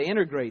identify, they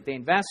integrate, they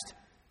invest,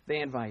 they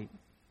invite.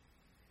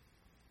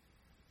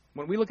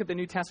 When we look at the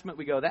New Testament,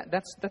 we go,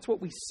 that's what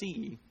we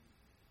see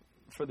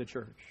for the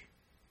church.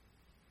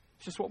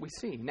 It's just what we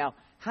see. Now,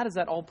 how does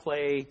that all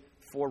play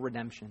for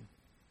redemption?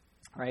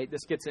 All right,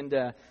 this gets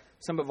into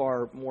some of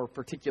our more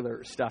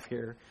particular stuff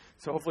here.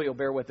 So hopefully you'll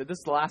bear with it. This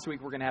is the last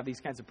week we're going to have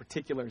these kinds of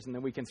particulars, and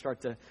then we can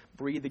start to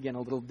breathe again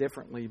a little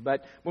differently.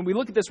 But when we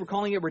look at this, we're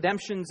calling it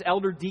Redemption's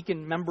elder,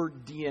 deacon, member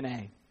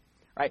DNA.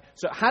 Right?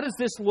 So how does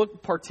this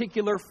look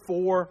particular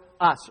for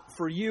us,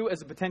 for you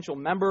as a potential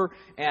member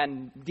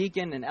and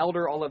deacon and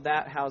elder, all of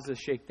that? How does this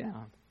shake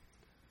down?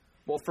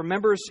 Well, for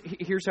members,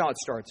 here's how it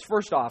starts.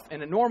 First off,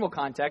 in a normal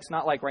context,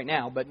 not like right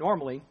now, but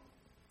normally,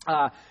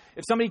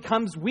 if somebody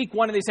comes week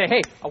one and they say,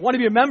 hey, I want to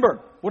be a member,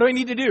 what do I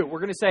need to do? We're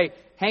going to say,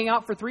 hang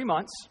out for 3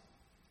 months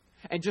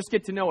and just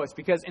get to know us,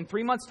 because in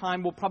 3 months'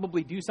 time, we'll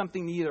probably do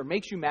something that either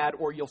makes you mad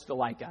or you'll still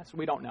like us.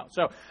 We don't know.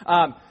 So,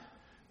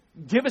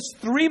 give us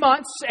 3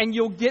 months and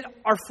you'll get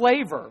our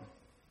flavor.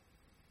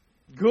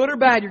 Good or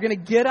bad, you're going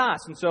to get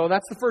us. And so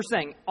that's the first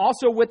thing.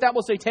 Also with that,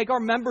 we'll say take our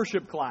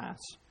membership class.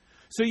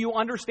 So you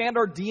understand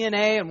our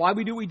DNA and why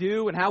we do what we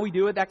do and how we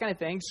do it, that kind of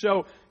thing.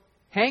 So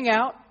hang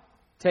out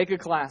Take a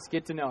class,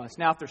 get to know us.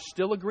 Now, if there's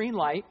still a green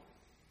light,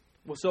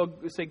 we'll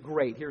say,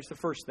 great, here's the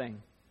first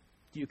thing.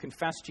 Do you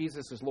confess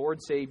Jesus as Lord,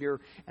 Savior,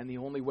 and the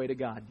only way to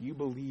God? Do you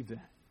believe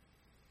that?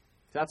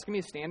 That's going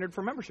to be a standard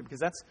for membership,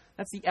 because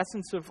that's the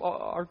essence of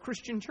our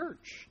Christian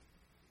church.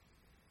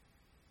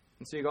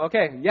 And so you go,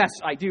 okay, yes,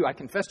 I do. I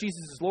confess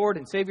Jesus as Lord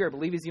and Savior. I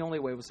believe He's the only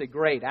way. We'll say,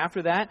 great.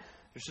 After that,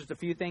 there's just a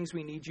few things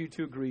we need you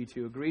to agree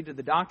to. Agree to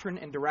the doctrine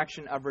and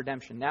direction of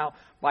redemption. Now,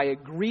 by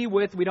agree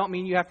with, we don't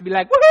mean you have to be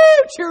like,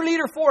 woohoo,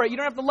 cheerleader for it. You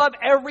don't have to love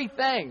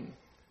everything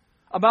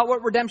about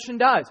what redemption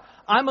does.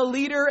 I'm a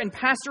leader and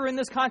pastor in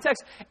this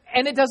context,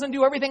 and it doesn't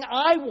do everything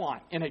I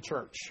want in a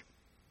church.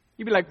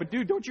 You'd be like, but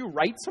dude, don't you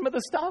write some of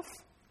the stuff?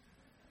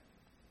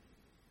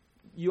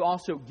 You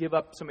also give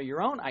up some of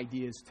your own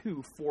ideas,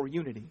 too, for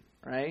unity,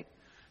 right?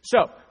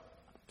 So,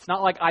 it's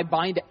not like I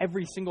bind to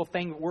every single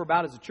thing that we're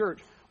about as a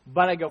church,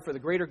 but I go for the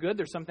greater good.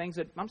 There's some things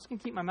that I'm just going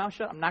to keep my mouth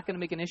shut. I'm not going to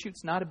make an issue.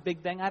 It's not a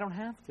big thing. I don't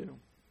have to.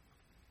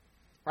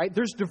 Right?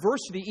 There's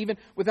diversity even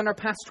within our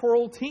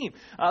pastoral team.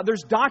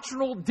 There's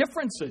doctrinal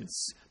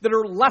differences that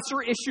are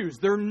lesser issues.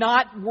 They're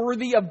not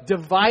worthy of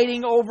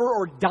dividing over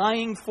or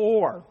dying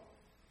for.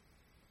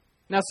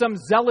 Now, some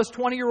zealous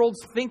 20-year-olds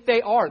think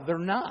they are. They're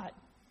not.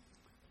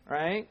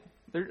 Right?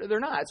 They're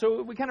not.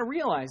 So we kind of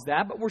realize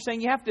that, but we're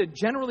saying you have to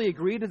generally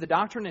agree to the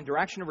doctrine and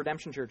direction of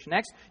Redemption Church.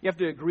 Next, you have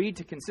to agree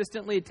to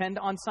consistently attend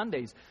on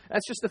Sundays.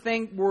 That's just the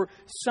thing where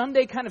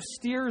Sunday kind of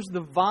steers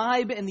the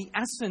vibe and the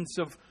essence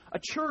of a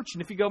church.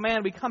 And if you go,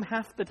 man, we come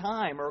half the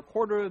time or a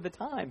quarter of the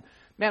time,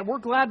 man, we're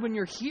glad when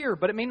you're here,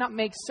 but it may not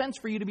make sense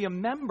for you to be a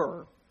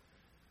member.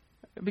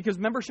 Because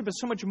membership is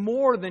so much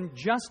more than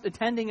just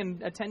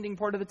attending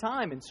part of the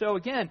time. And so,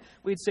 again,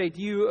 we'd say, do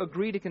you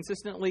agree to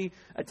consistently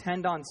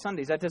attend on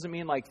Sundays? That doesn't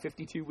mean like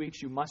 52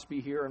 weeks you must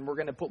be here and we're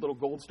going to put little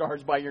gold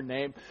stars by your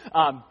name,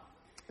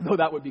 though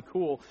that would be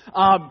cool.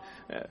 Not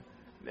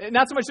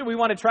so much that we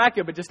want to track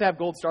it, but just to have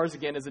gold stars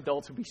again as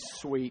adults would be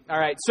sweet. All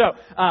right, so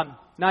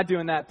not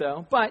doing that,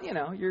 though. But,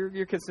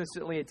 you're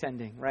consistently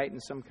attending, right,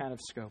 in some kind of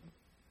scope.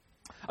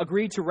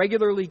 Agree to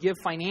regularly give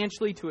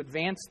financially to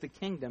advance the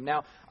kingdom.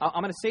 Now,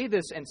 I'm going to say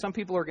this, and some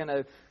people are going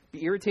to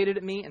be irritated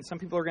at me, and some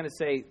people are going to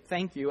say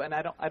thank you, and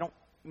I don't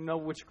know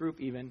which group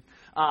even.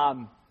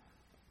 I'm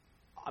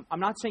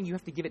not saying you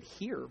have to give it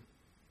here,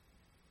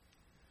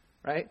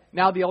 right?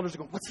 Now the elders are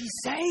going, what's he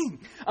saying?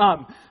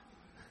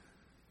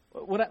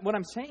 What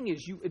I'm saying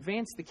is you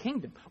advance the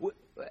kingdom.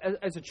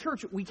 As a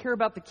church, we care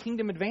about the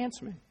kingdom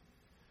advancement.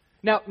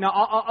 Now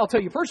I'll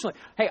tell you personally,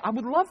 hey, I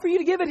would love for you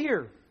to give it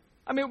here.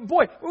 I mean,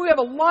 boy, we have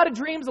a lot of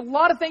dreams, a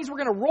lot of things. We're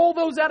going to roll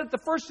those out at the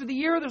first of the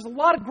year. There's a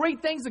lot of great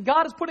things that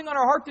God is putting on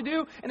our heart to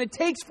do, and it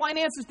takes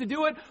finances to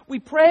do it. We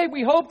pray,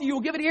 we hope that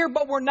you'll give it here,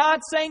 but we're not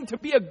saying to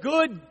be a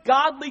good,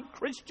 godly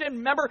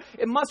Christian member,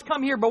 it must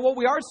come here. But what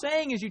we are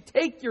saying is you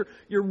take your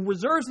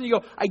reserves and you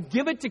go, I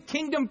give it to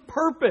kingdom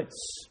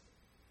purpose.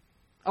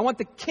 I want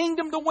the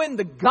kingdom to win,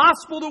 the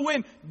gospel to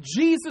win,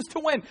 Jesus to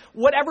win.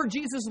 Whatever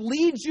Jesus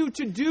leads you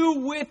to do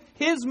with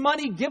His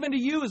money given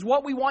to you is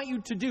what we want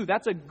you to do.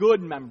 That's a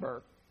good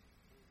member.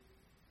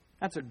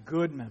 That's a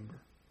good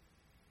member.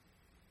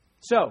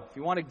 So, if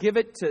you want to give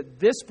it to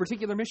this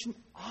particular mission,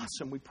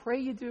 awesome. We pray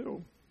you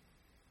do.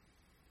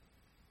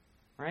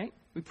 Right?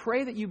 We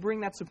pray that you bring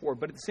that support.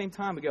 But at the same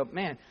time, we go,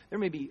 man, there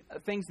may be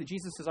things that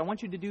Jesus says, I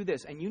want you to do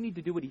this, and you need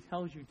to do what He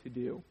tells you to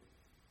do.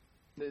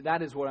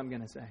 That is what I'm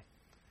going to say.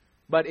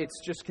 But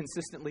it's just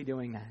consistently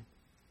doing that,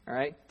 all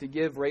right? To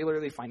give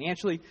regularly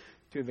financially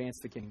to advance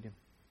the kingdom.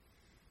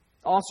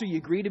 Also, you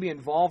agree to be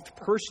involved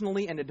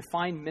personally in a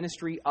defined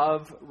ministry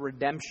of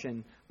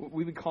redemption.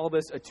 We would call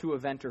this a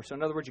two-eventer. So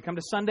in other words, you come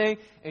to Sunday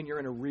and you're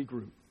in a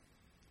regroup.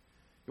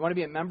 You want to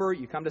be a member,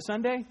 you come to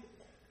Sunday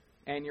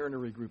and you're in a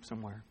regroup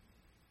somewhere.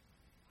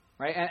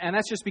 Right? And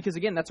that's just because,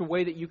 again, that's a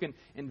way that you can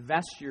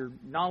invest your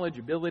knowledge,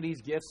 abilities,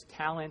 gifts,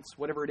 talents,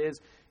 whatever it is,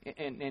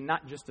 and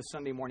not just a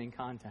Sunday morning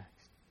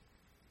context.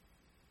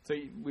 So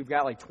we've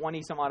got like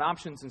 20 some odd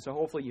options, and so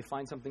hopefully you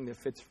find something that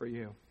fits for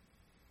you.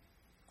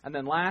 And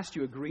then last,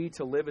 you agree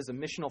to live as a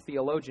missional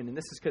theologian. And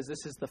this is because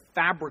this is the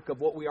fabric of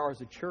what we are as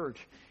a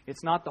church.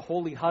 It's not the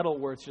holy huddle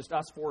where it's just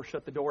us four,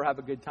 shut the door, have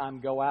a good time,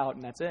 go out,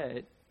 and that's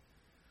it.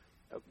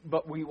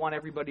 But we want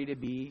everybody to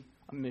be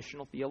a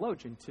missional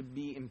theologian, to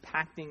be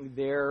impacting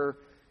their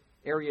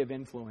area of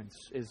influence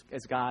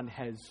as God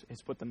has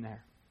put them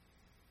there.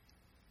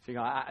 So you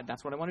go,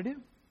 that's what I want to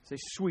do. Say,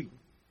 sweet.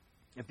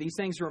 If these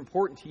things are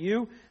important to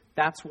you,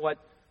 that's what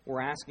we're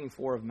asking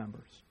for of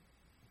members.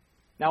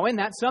 Now, in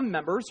that, some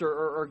members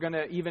are going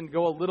to even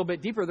go a little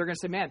bit deeper. They're going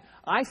to say, man,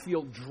 I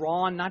feel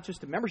drawn not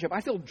just to membership. I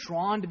feel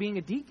drawn to being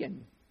a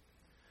deacon.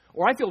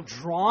 Or I feel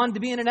drawn to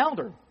being an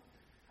elder. And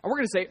we're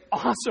going to say,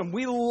 awesome,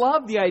 we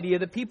love the idea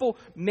that people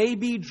may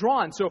be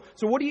drawn. So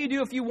what do you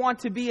do if you want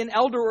to be an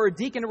elder or a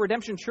deacon at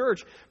Redemption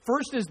Church?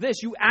 First is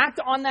this, you act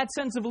on that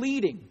sense of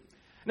leading.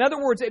 In other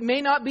words, it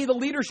may not be the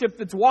leadership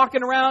that's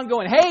walking around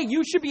going, hey,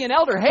 you should be an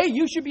elder. Hey,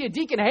 you should be a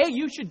deacon. Hey,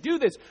 you should do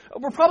this.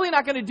 We're probably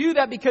not going to do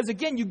that because,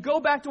 again, you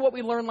go back to what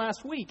we learned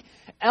last week.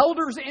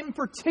 Elders in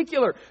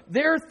particular,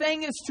 their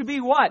thing is to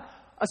be what?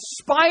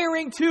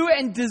 Aspiring to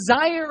and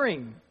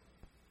desiring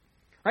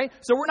Right?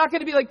 So we're not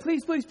going to be like,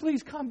 please, please,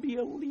 please come be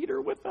a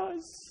leader with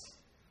us.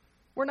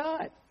 We're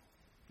not.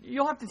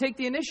 You'll have to take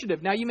the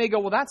initiative. Now you may go,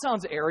 well, that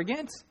sounds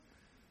arrogant.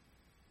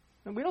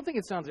 And we don't think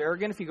it sounds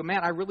arrogant if you go, man,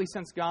 I really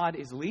sense God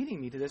is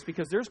leading me to this,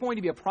 because there's going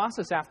to be a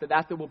process after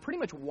that will pretty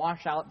much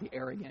wash out the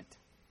arrogant.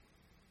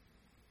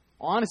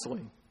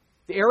 Honestly,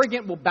 the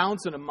arrogant will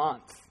bounce in a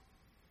month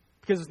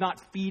because it's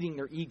not feeding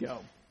their ego.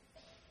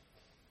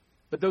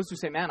 But those who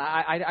say, man,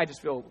 I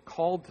just feel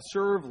called to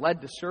serve,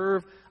 led to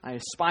serve, I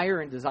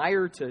aspire and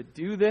desire to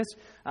do this,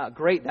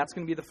 great, that's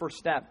going to be the first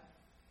step.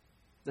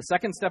 The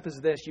second step is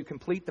this: you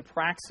complete the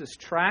Praxis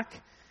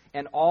track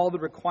and all the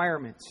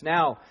requirements.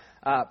 Now,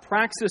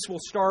 Praxis will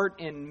start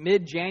in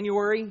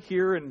mid-January,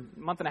 here in a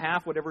month and a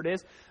half, whatever it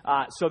is.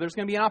 So there's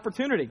going to be an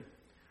opportunity,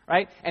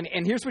 right?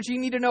 And here's what you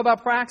need to know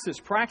about Praxis.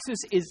 Praxis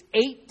is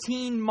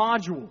 18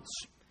 modules.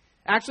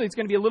 Actually, it's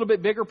going to be a little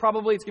bit bigger,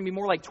 probably. It's going to be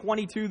more like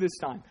 22 this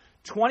time.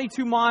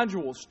 22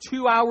 modules,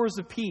 2 hours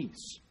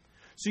apiece.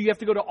 So you have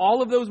to go to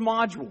all of those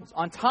modules.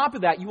 On top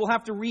of that, you will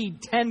have to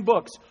read 10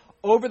 books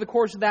over the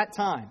course of that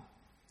time.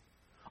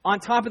 On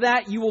top of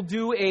that, you will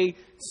do a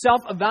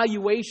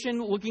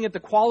self-evaluation looking at the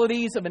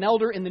qualities of an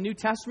elder in the New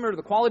Testament or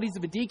the qualities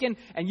of a deacon,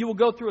 and you will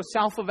go through a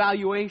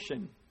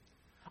self-evaluation.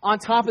 On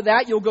top of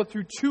that, you'll go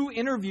through 2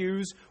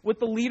 interviews with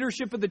the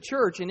leadership of the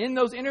church. And in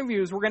those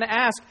interviews, we're going to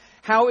ask,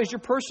 how is your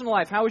personal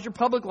life? How is your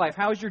public life?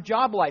 How is your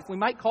job life? We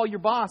might call your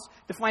boss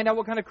to find out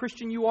what kind of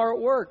Christian you are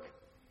at work.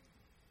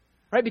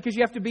 Right? Because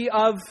you have to be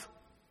of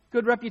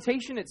good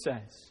reputation, it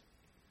says.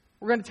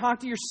 We're going to talk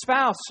to your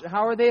spouse.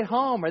 How are they at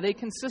home? Are they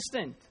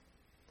consistent?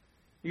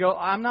 You go,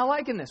 I'm not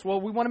liking this. Well,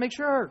 we want to make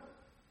sure.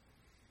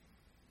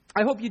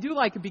 I hope you do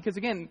like it, because,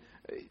 again,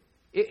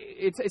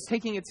 it's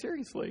taking it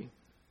seriously.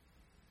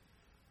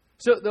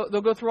 So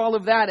they'll go through all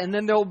of that, and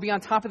then they'll be on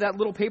top of that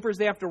little papers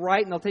they have to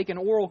write, and they'll take an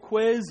oral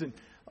quiz, and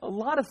a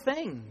lot of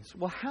things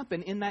will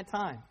happen in that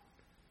time.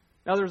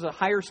 Now, there's a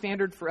higher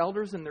standard for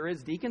elders than there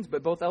is deacons,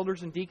 but both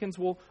elders and deacons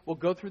will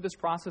go through this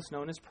process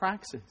known as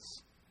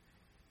Praxis.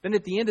 Then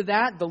at the end of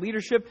that, the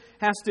leadership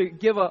has to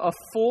give a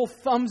full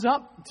thumbs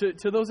up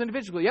to those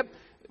individuals. Yep,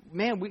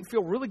 man, we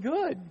feel really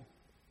good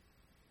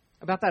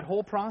about that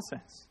whole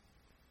process.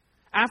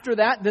 After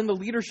that, then the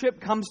leadership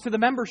comes to the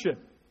membership.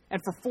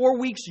 And for 4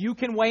 weeks, you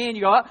can weigh in.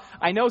 You go,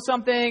 I know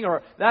something,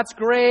 or that's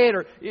great,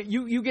 or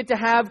you get to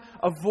have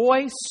a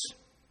voice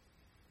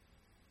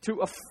to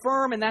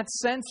affirm in that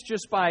sense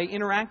just by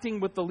interacting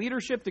with the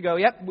leadership to go,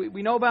 yep,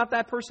 we know about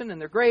that person,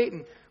 and they're great,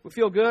 and we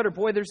feel good, or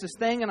boy, there's this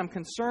thing, and I'm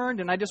concerned,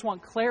 and I just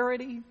want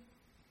clarity.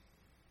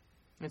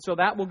 And so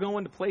that will go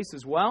into place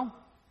as well.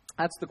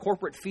 That's the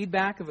corporate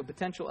feedback of a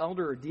potential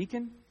elder or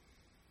deacon.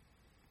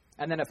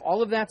 And then if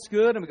all of that's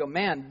good, and we go,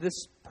 man,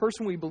 this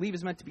person we believe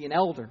is meant to be an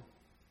elder,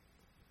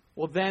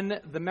 well,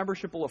 then the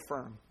membership will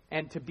affirm.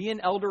 And to be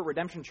an elder at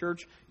Redemption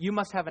Church, you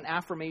must have an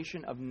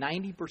affirmation of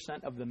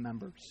 90% of the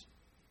members.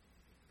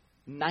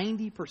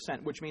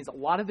 90%, which means a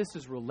lot of this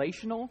is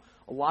relational,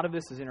 a lot of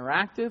this is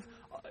interactive.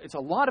 It's a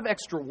lot of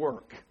extra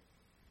work.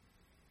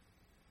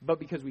 But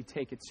because we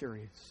take it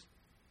serious.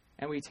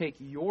 And we take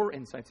your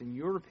insights and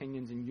your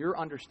opinions and your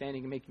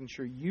understanding and making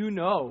sure you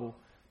know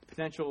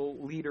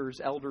potential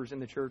leaders, elders in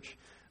the church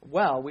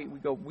well,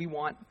 we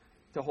want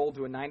to hold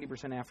to a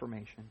 90%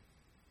 affirmation.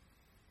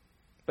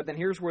 But then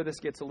here's where this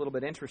gets a little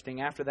bit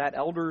interesting. After that,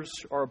 elders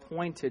are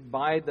appointed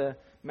by the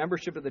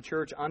membership of the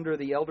church under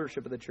the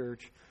eldership of the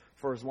church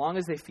for as long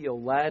as they feel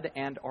led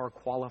and are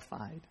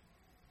qualified.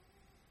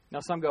 Now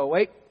some go,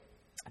 wait,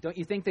 don't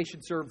you think they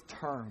should serve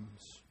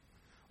terms?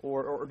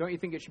 Or don't you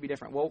think it should be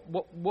different? Well,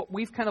 what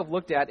we've kind of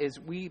looked at is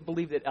we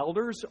believe that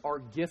elders are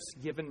gifts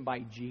given by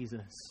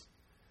Jesus,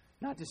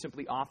 not just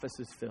simply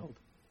offices filled.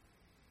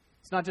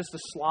 It's not just a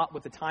slot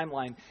with the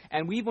timeline.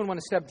 And we even went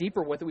a step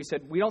deeper with it. We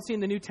said, we don't see in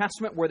the New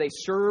Testament where they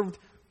served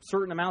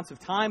certain amounts of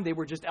time. They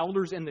were just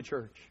elders in the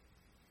church.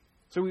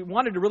 So we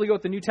wanted to really go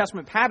with the New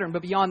Testament pattern.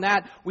 But beyond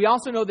that, we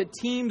also know that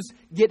teams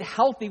get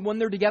healthy when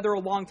they're together a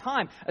long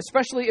time,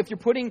 especially if you're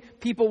putting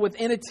people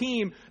within a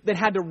team that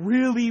had to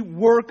really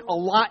work a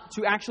lot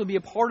to actually be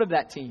a part of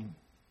that team.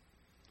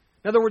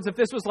 In other words, if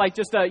this was like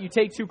just you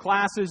take 2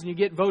 classes and you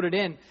get voted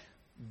in,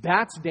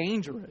 that's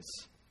dangerous.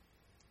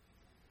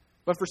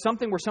 But for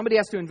something where somebody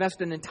has to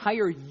invest an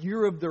entire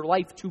year of their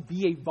life to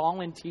be a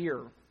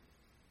volunteer,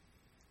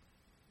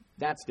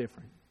 that's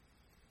different.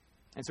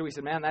 And so we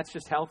said, man, that's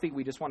just healthy.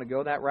 We just want to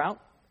go that route.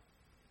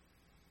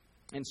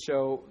 And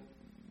so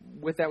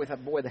with that, we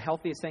thought, boy, the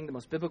healthiest thing, the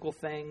most biblical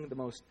thing, the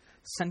most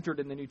centered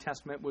in the New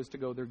Testament was to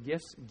go, they're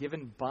gifts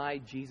given by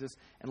Jesus,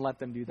 and let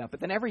them do that. But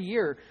then every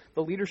year,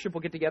 the leadership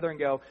will get together and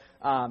go,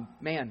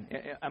 man,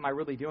 am I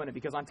really doing it?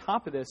 Because on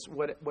top of this,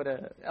 what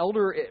an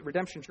elder at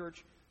Redemption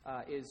Church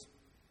is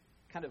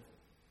kind of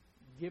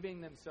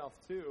giving themselves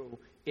to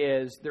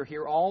is they're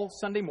here all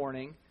Sunday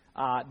morning.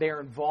 They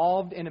are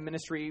involved in a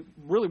ministry.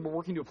 Really, we're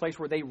working to a place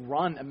where they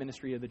run a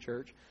ministry of the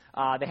church.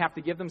 They have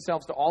to give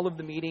themselves to all of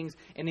the meetings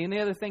and any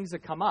other things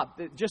that come up.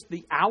 Just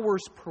the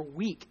hours per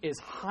week is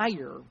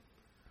higher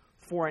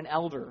for an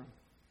elder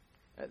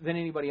than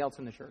anybody else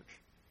in the church.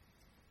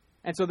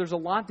 And so there's a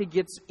lot that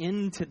gets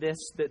into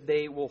this that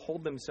they will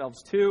hold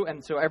themselves to.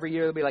 And so every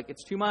year they'll be like,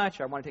 it's too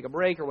much, I want to take a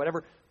break or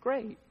whatever.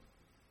 Great.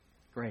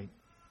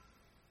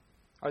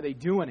 Are they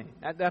doing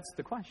it? That's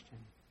the question.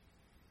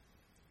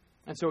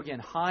 And so again,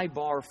 high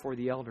bar for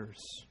the elders.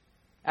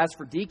 As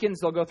for deacons,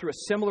 they'll go through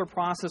a similar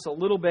process, a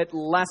little bit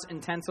less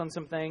intense on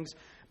some things,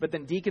 but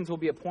then deacons will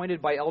be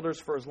appointed by elders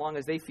for as long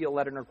as they feel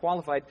led and are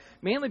qualified,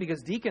 mainly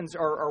because deacons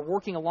are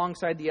working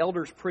alongside the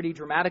elders pretty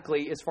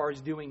dramatically as far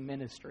as doing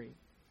ministry.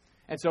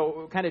 And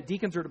so kind of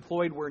deacons are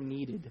deployed where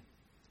needed,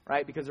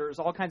 right? Because there's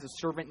all kinds of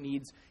servant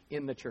needs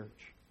in the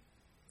church.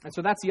 And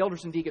so that's the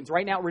elders and deacons.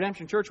 Right now at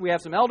Redemption Church, we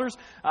have some elders.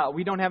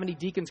 We don't have any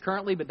deacons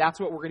currently, but that's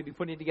what we're going to be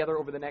putting together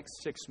over the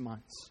next 6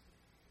 months.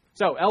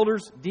 So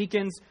elders,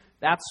 deacons,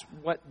 that's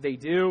what they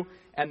do.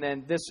 And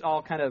then this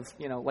all kind of,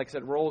 like I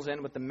said, rolls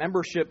in with the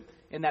membership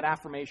in that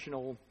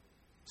affirmational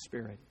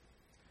spirit.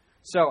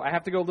 So I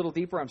have to go a little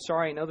deeper. I'm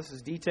sorry. I know this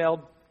is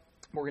detailed.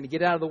 We're going to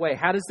get out of the way.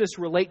 How does this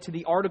relate to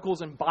the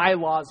articles and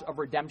bylaws of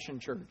Redemption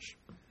Church?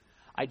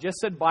 I just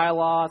said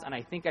bylaws, and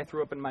I think I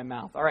threw up in my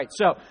mouth. All right.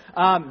 So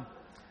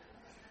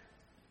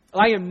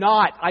I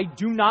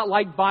do not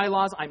like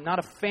bylaws. I'm not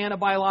a fan of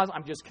bylaws.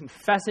 I'm just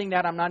confessing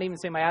that. I'm not even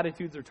saying my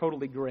attitudes are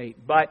totally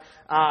great. But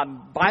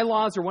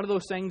bylaws are one of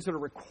those things that are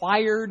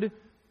required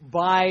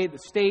by the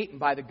state and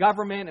by the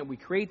government, and we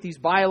create these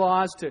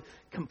bylaws to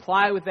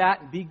comply with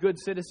that and be good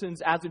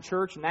citizens as a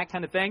church and that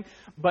kind of thing.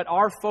 But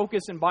our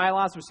focus in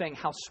bylaws was saying,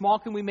 how small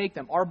can we make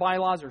them? Our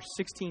bylaws are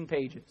 16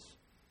 pages.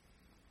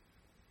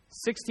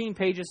 16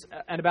 pages,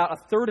 and about a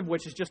third of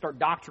which is just our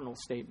doctrinal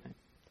statement.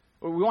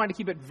 We wanted to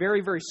keep it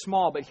very, very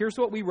small, but here's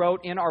what we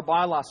wrote in our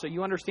bylaws so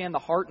you understand the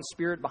heart and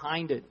spirit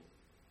behind it.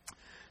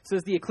 It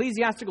says, the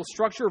ecclesiastical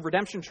structure of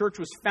Redemption Church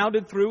was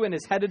founded through and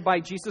is headed by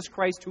Jesus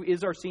Christ, who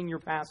is our senior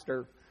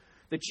pastor.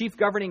 The chief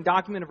governing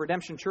document of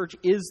Redemption Church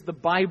is the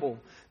Bible.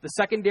 The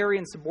secondary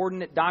and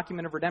subordinate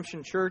document of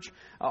Redemption Church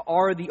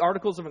are the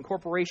Articles of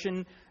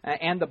Incorporation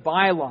and the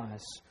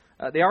bylaws.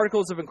 The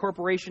Articles of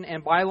Incorporation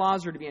and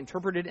bylaws are to be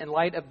interpreted in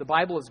light of the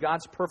Bible as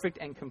God's perfect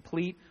and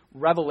complete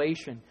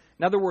revelation.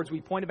 In other words, we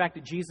point it back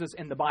to Jesus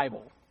and the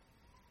Bible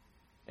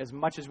as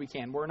much as we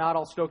can. We're not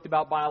all stoked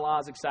about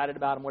bylaws, excited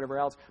about them, whatever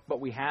else, but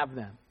we have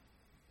them.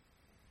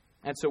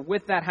 And so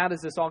with that, how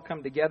does this all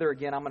come together?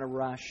 Again, I'm going to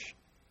rush.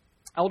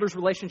 Elders'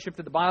 relationship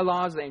to the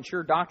bylaws, they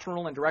ensure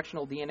doctrinal and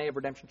directional DNA of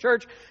Redemption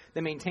Church.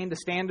 They maintain the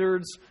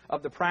standards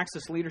of the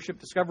Praxis Leadership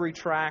Discovery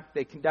Track.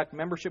 They conduct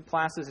membership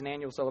classes and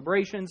annual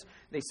celebrations.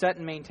 They set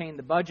and maintain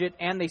the budget,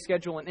 and they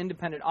schedule an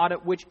independent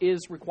audit, which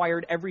is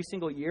required every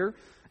single year,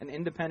 an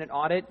independent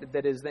audit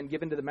that is then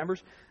given to the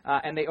members.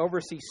 And they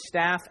oversee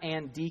staff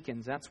and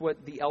deacons. That's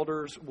what the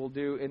elders will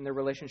do in their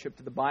relationship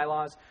to the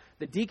bylaws.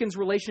 The deacons'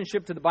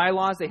 relationship to the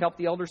bylaws, they help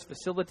the elders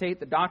facilitate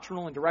the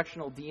doctrinal and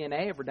directional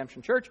DNA of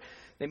Redemption Church.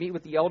 They meet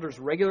with the elders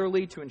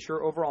regularly to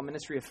ensure overall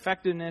ministry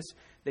effectiveness.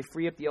 They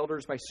free up the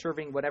elders by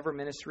serving whatever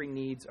ministry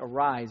needs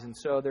arise. And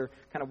so they're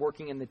kind of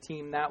working in the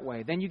team that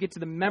way. Then you get to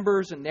the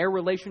members and their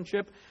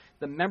relationship.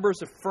 The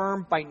members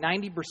affirm by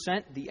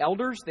 90%. The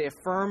elders, they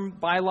affirm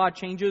bylaw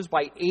changes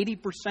by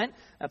 80%.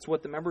 That's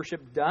what the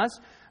membership does.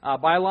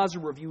 Bylaws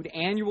are reviewed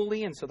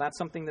annually, and so that's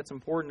something that's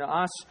important to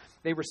us.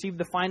 They receive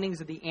the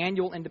findings of the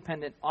annual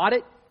independent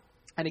audit.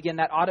 And again,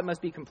 that audit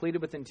must be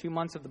completed within 2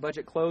 months of the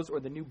budget close or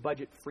the new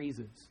budget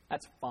freezes.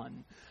 That's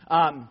fun.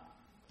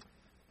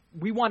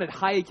 We wanted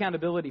high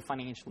accountability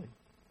financially,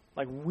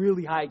 like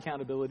really high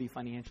accountability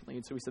financially.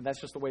 And so we said,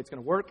 that's just the way it's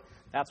going to work.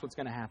 That's what's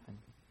going to happen.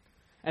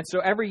 And so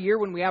every year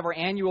when we have our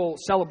annual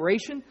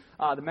celebration,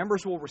 the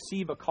members will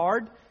receive a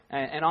card.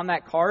 And on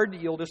that card,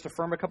 you'll just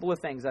affirm a couple of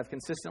things. I've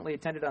consistently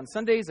attended on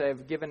Sundays.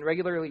 I've given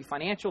regularly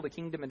financial to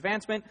kingdom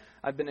advancement.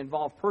 I've been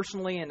involved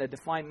personally in a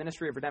defined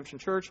ministry of Redemption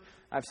Church.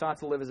 I've sought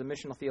to live as a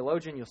missional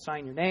theologian. You'll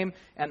sign your name.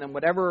 And then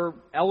whatever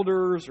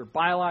elders or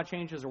bylaw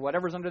changes or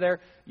whatever's under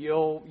there,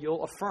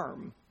 you'll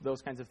affirm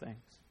those kinds of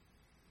things.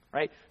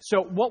 Right?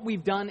 So what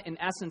we've done in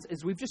essence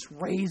is we've just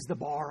raised the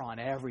bar on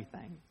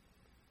everything.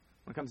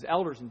 When it comes to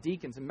elders and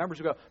deacons and members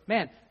who go,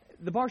 man,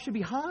 the bar should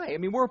be high. I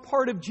mean, we're a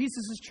part of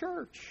Jesus'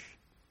 church.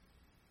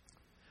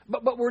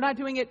 But we're not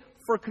doing it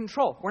for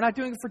control. We're not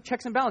doing it for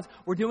checks and balance.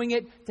 We're doing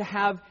it to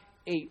have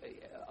a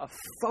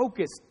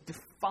focused,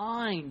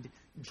 defined,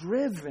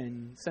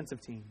 driven sense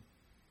of team.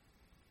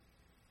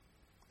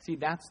 See,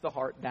 that's the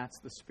heart, that's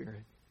the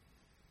spirit.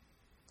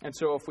 And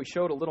so if we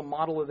showed a little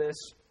model of this,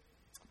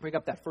 bring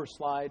up that first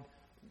slide.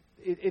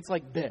 It's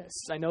like this.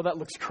 I know that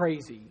looks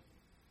crazy.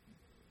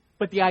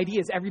 But the idea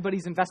is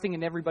everybody's investing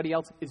in everybody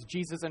else. Is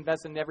Jesus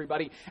investing in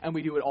everybody? And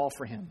we do it all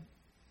for Him.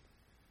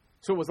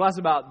 So it was less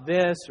about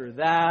this or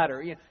that.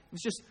 It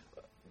was just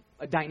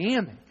a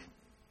dynamic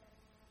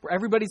where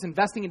everybody's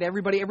investing into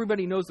everybody.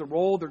 Everybody knows their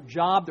role, their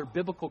job, their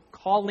biblical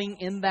calling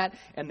in that.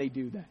 And they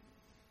do that.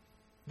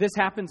 This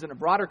happens in a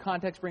broader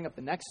context. Bring up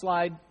the next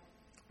slide,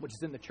 which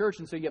is in the church.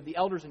 And so you have the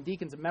elders and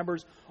deacons and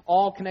members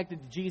all connected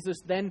to Jesus.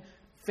 Then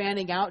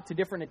fanning out to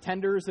different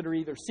attenders that are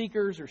either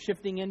seekers or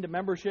shifting into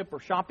membership or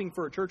shopping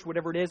for a church,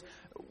 whatever it is.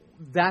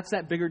 That's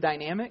that bigger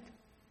dynamic.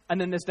 And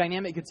then this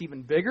dynamic gets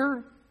even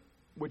bigger,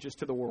 which is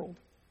to the world.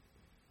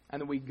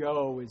 and then we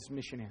go as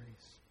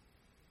missionaries.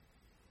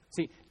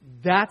 See,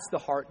 that's the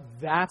heart,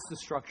 that's the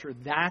structure,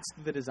 that's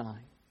the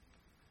design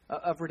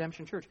of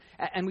Redemption Church.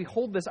 And we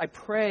hold this, I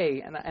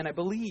pray, and I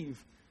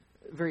believe,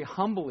 very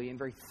humbly and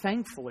very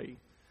thankfully,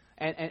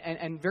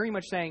 and very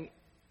much saying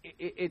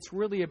it's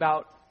really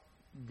about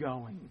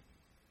going.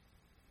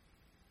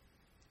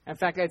 In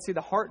fact, I'd say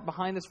the heart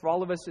behind this for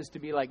all of us is to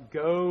be like,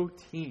 go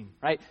team,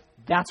 right?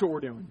 That's what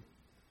we're doing.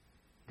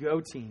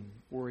 Go team.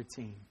 We're a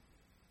team.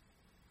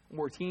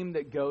 We're a team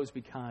that goes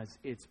because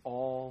it's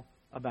all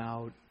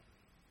about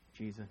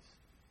Jesus.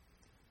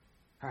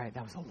 All right,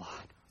 that was a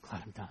lot.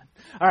 Glad I'm done.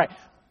 All right,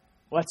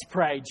 let's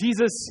pray.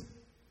 Jesus,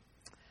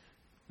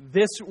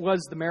 this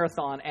was the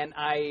marathon, and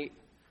I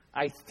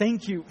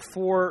thank you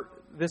for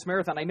this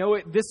marathon. I know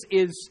this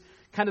is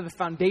kind of the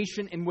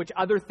foundation in which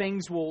other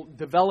things will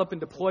develop and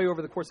deploy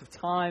over the course of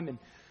time. And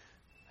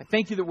I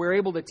thank you that we're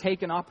able to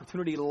take an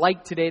opportunity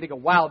like today to go,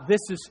 wow, this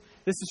is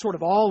sort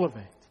of all of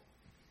it.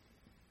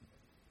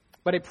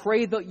 But I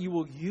pray that you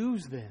will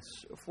use this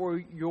for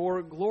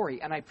your glory.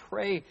 And I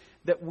pray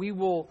that we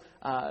will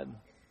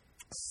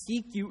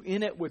seek you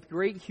in it with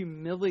great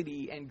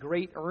humility and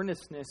great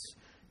earnestness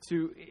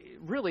to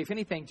really, if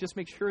anything, just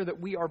make sure that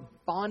we are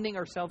bonding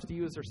ourselves to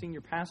you as our senior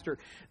pastor,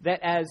 that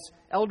as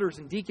elders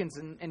and deacons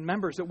and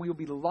members, that we will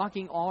be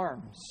locking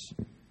arms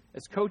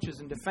as coaches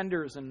and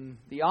defenders and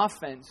the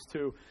offense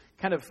to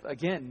kind of,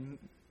 again,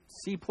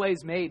 see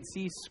plays made,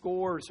 see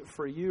scores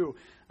for you,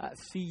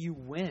 see you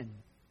win.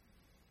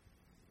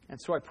 And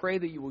so I pray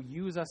that you will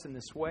use us in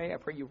this way. I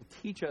pray you will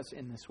teach us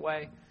in this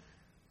way.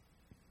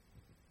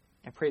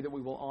 I pray that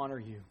we will honor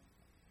you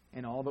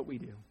in all that we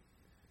do.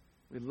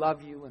 We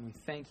love you and we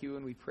thank you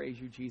and we praise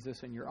you,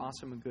 Jesus, in your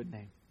awesome and good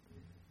name.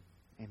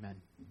 Amen.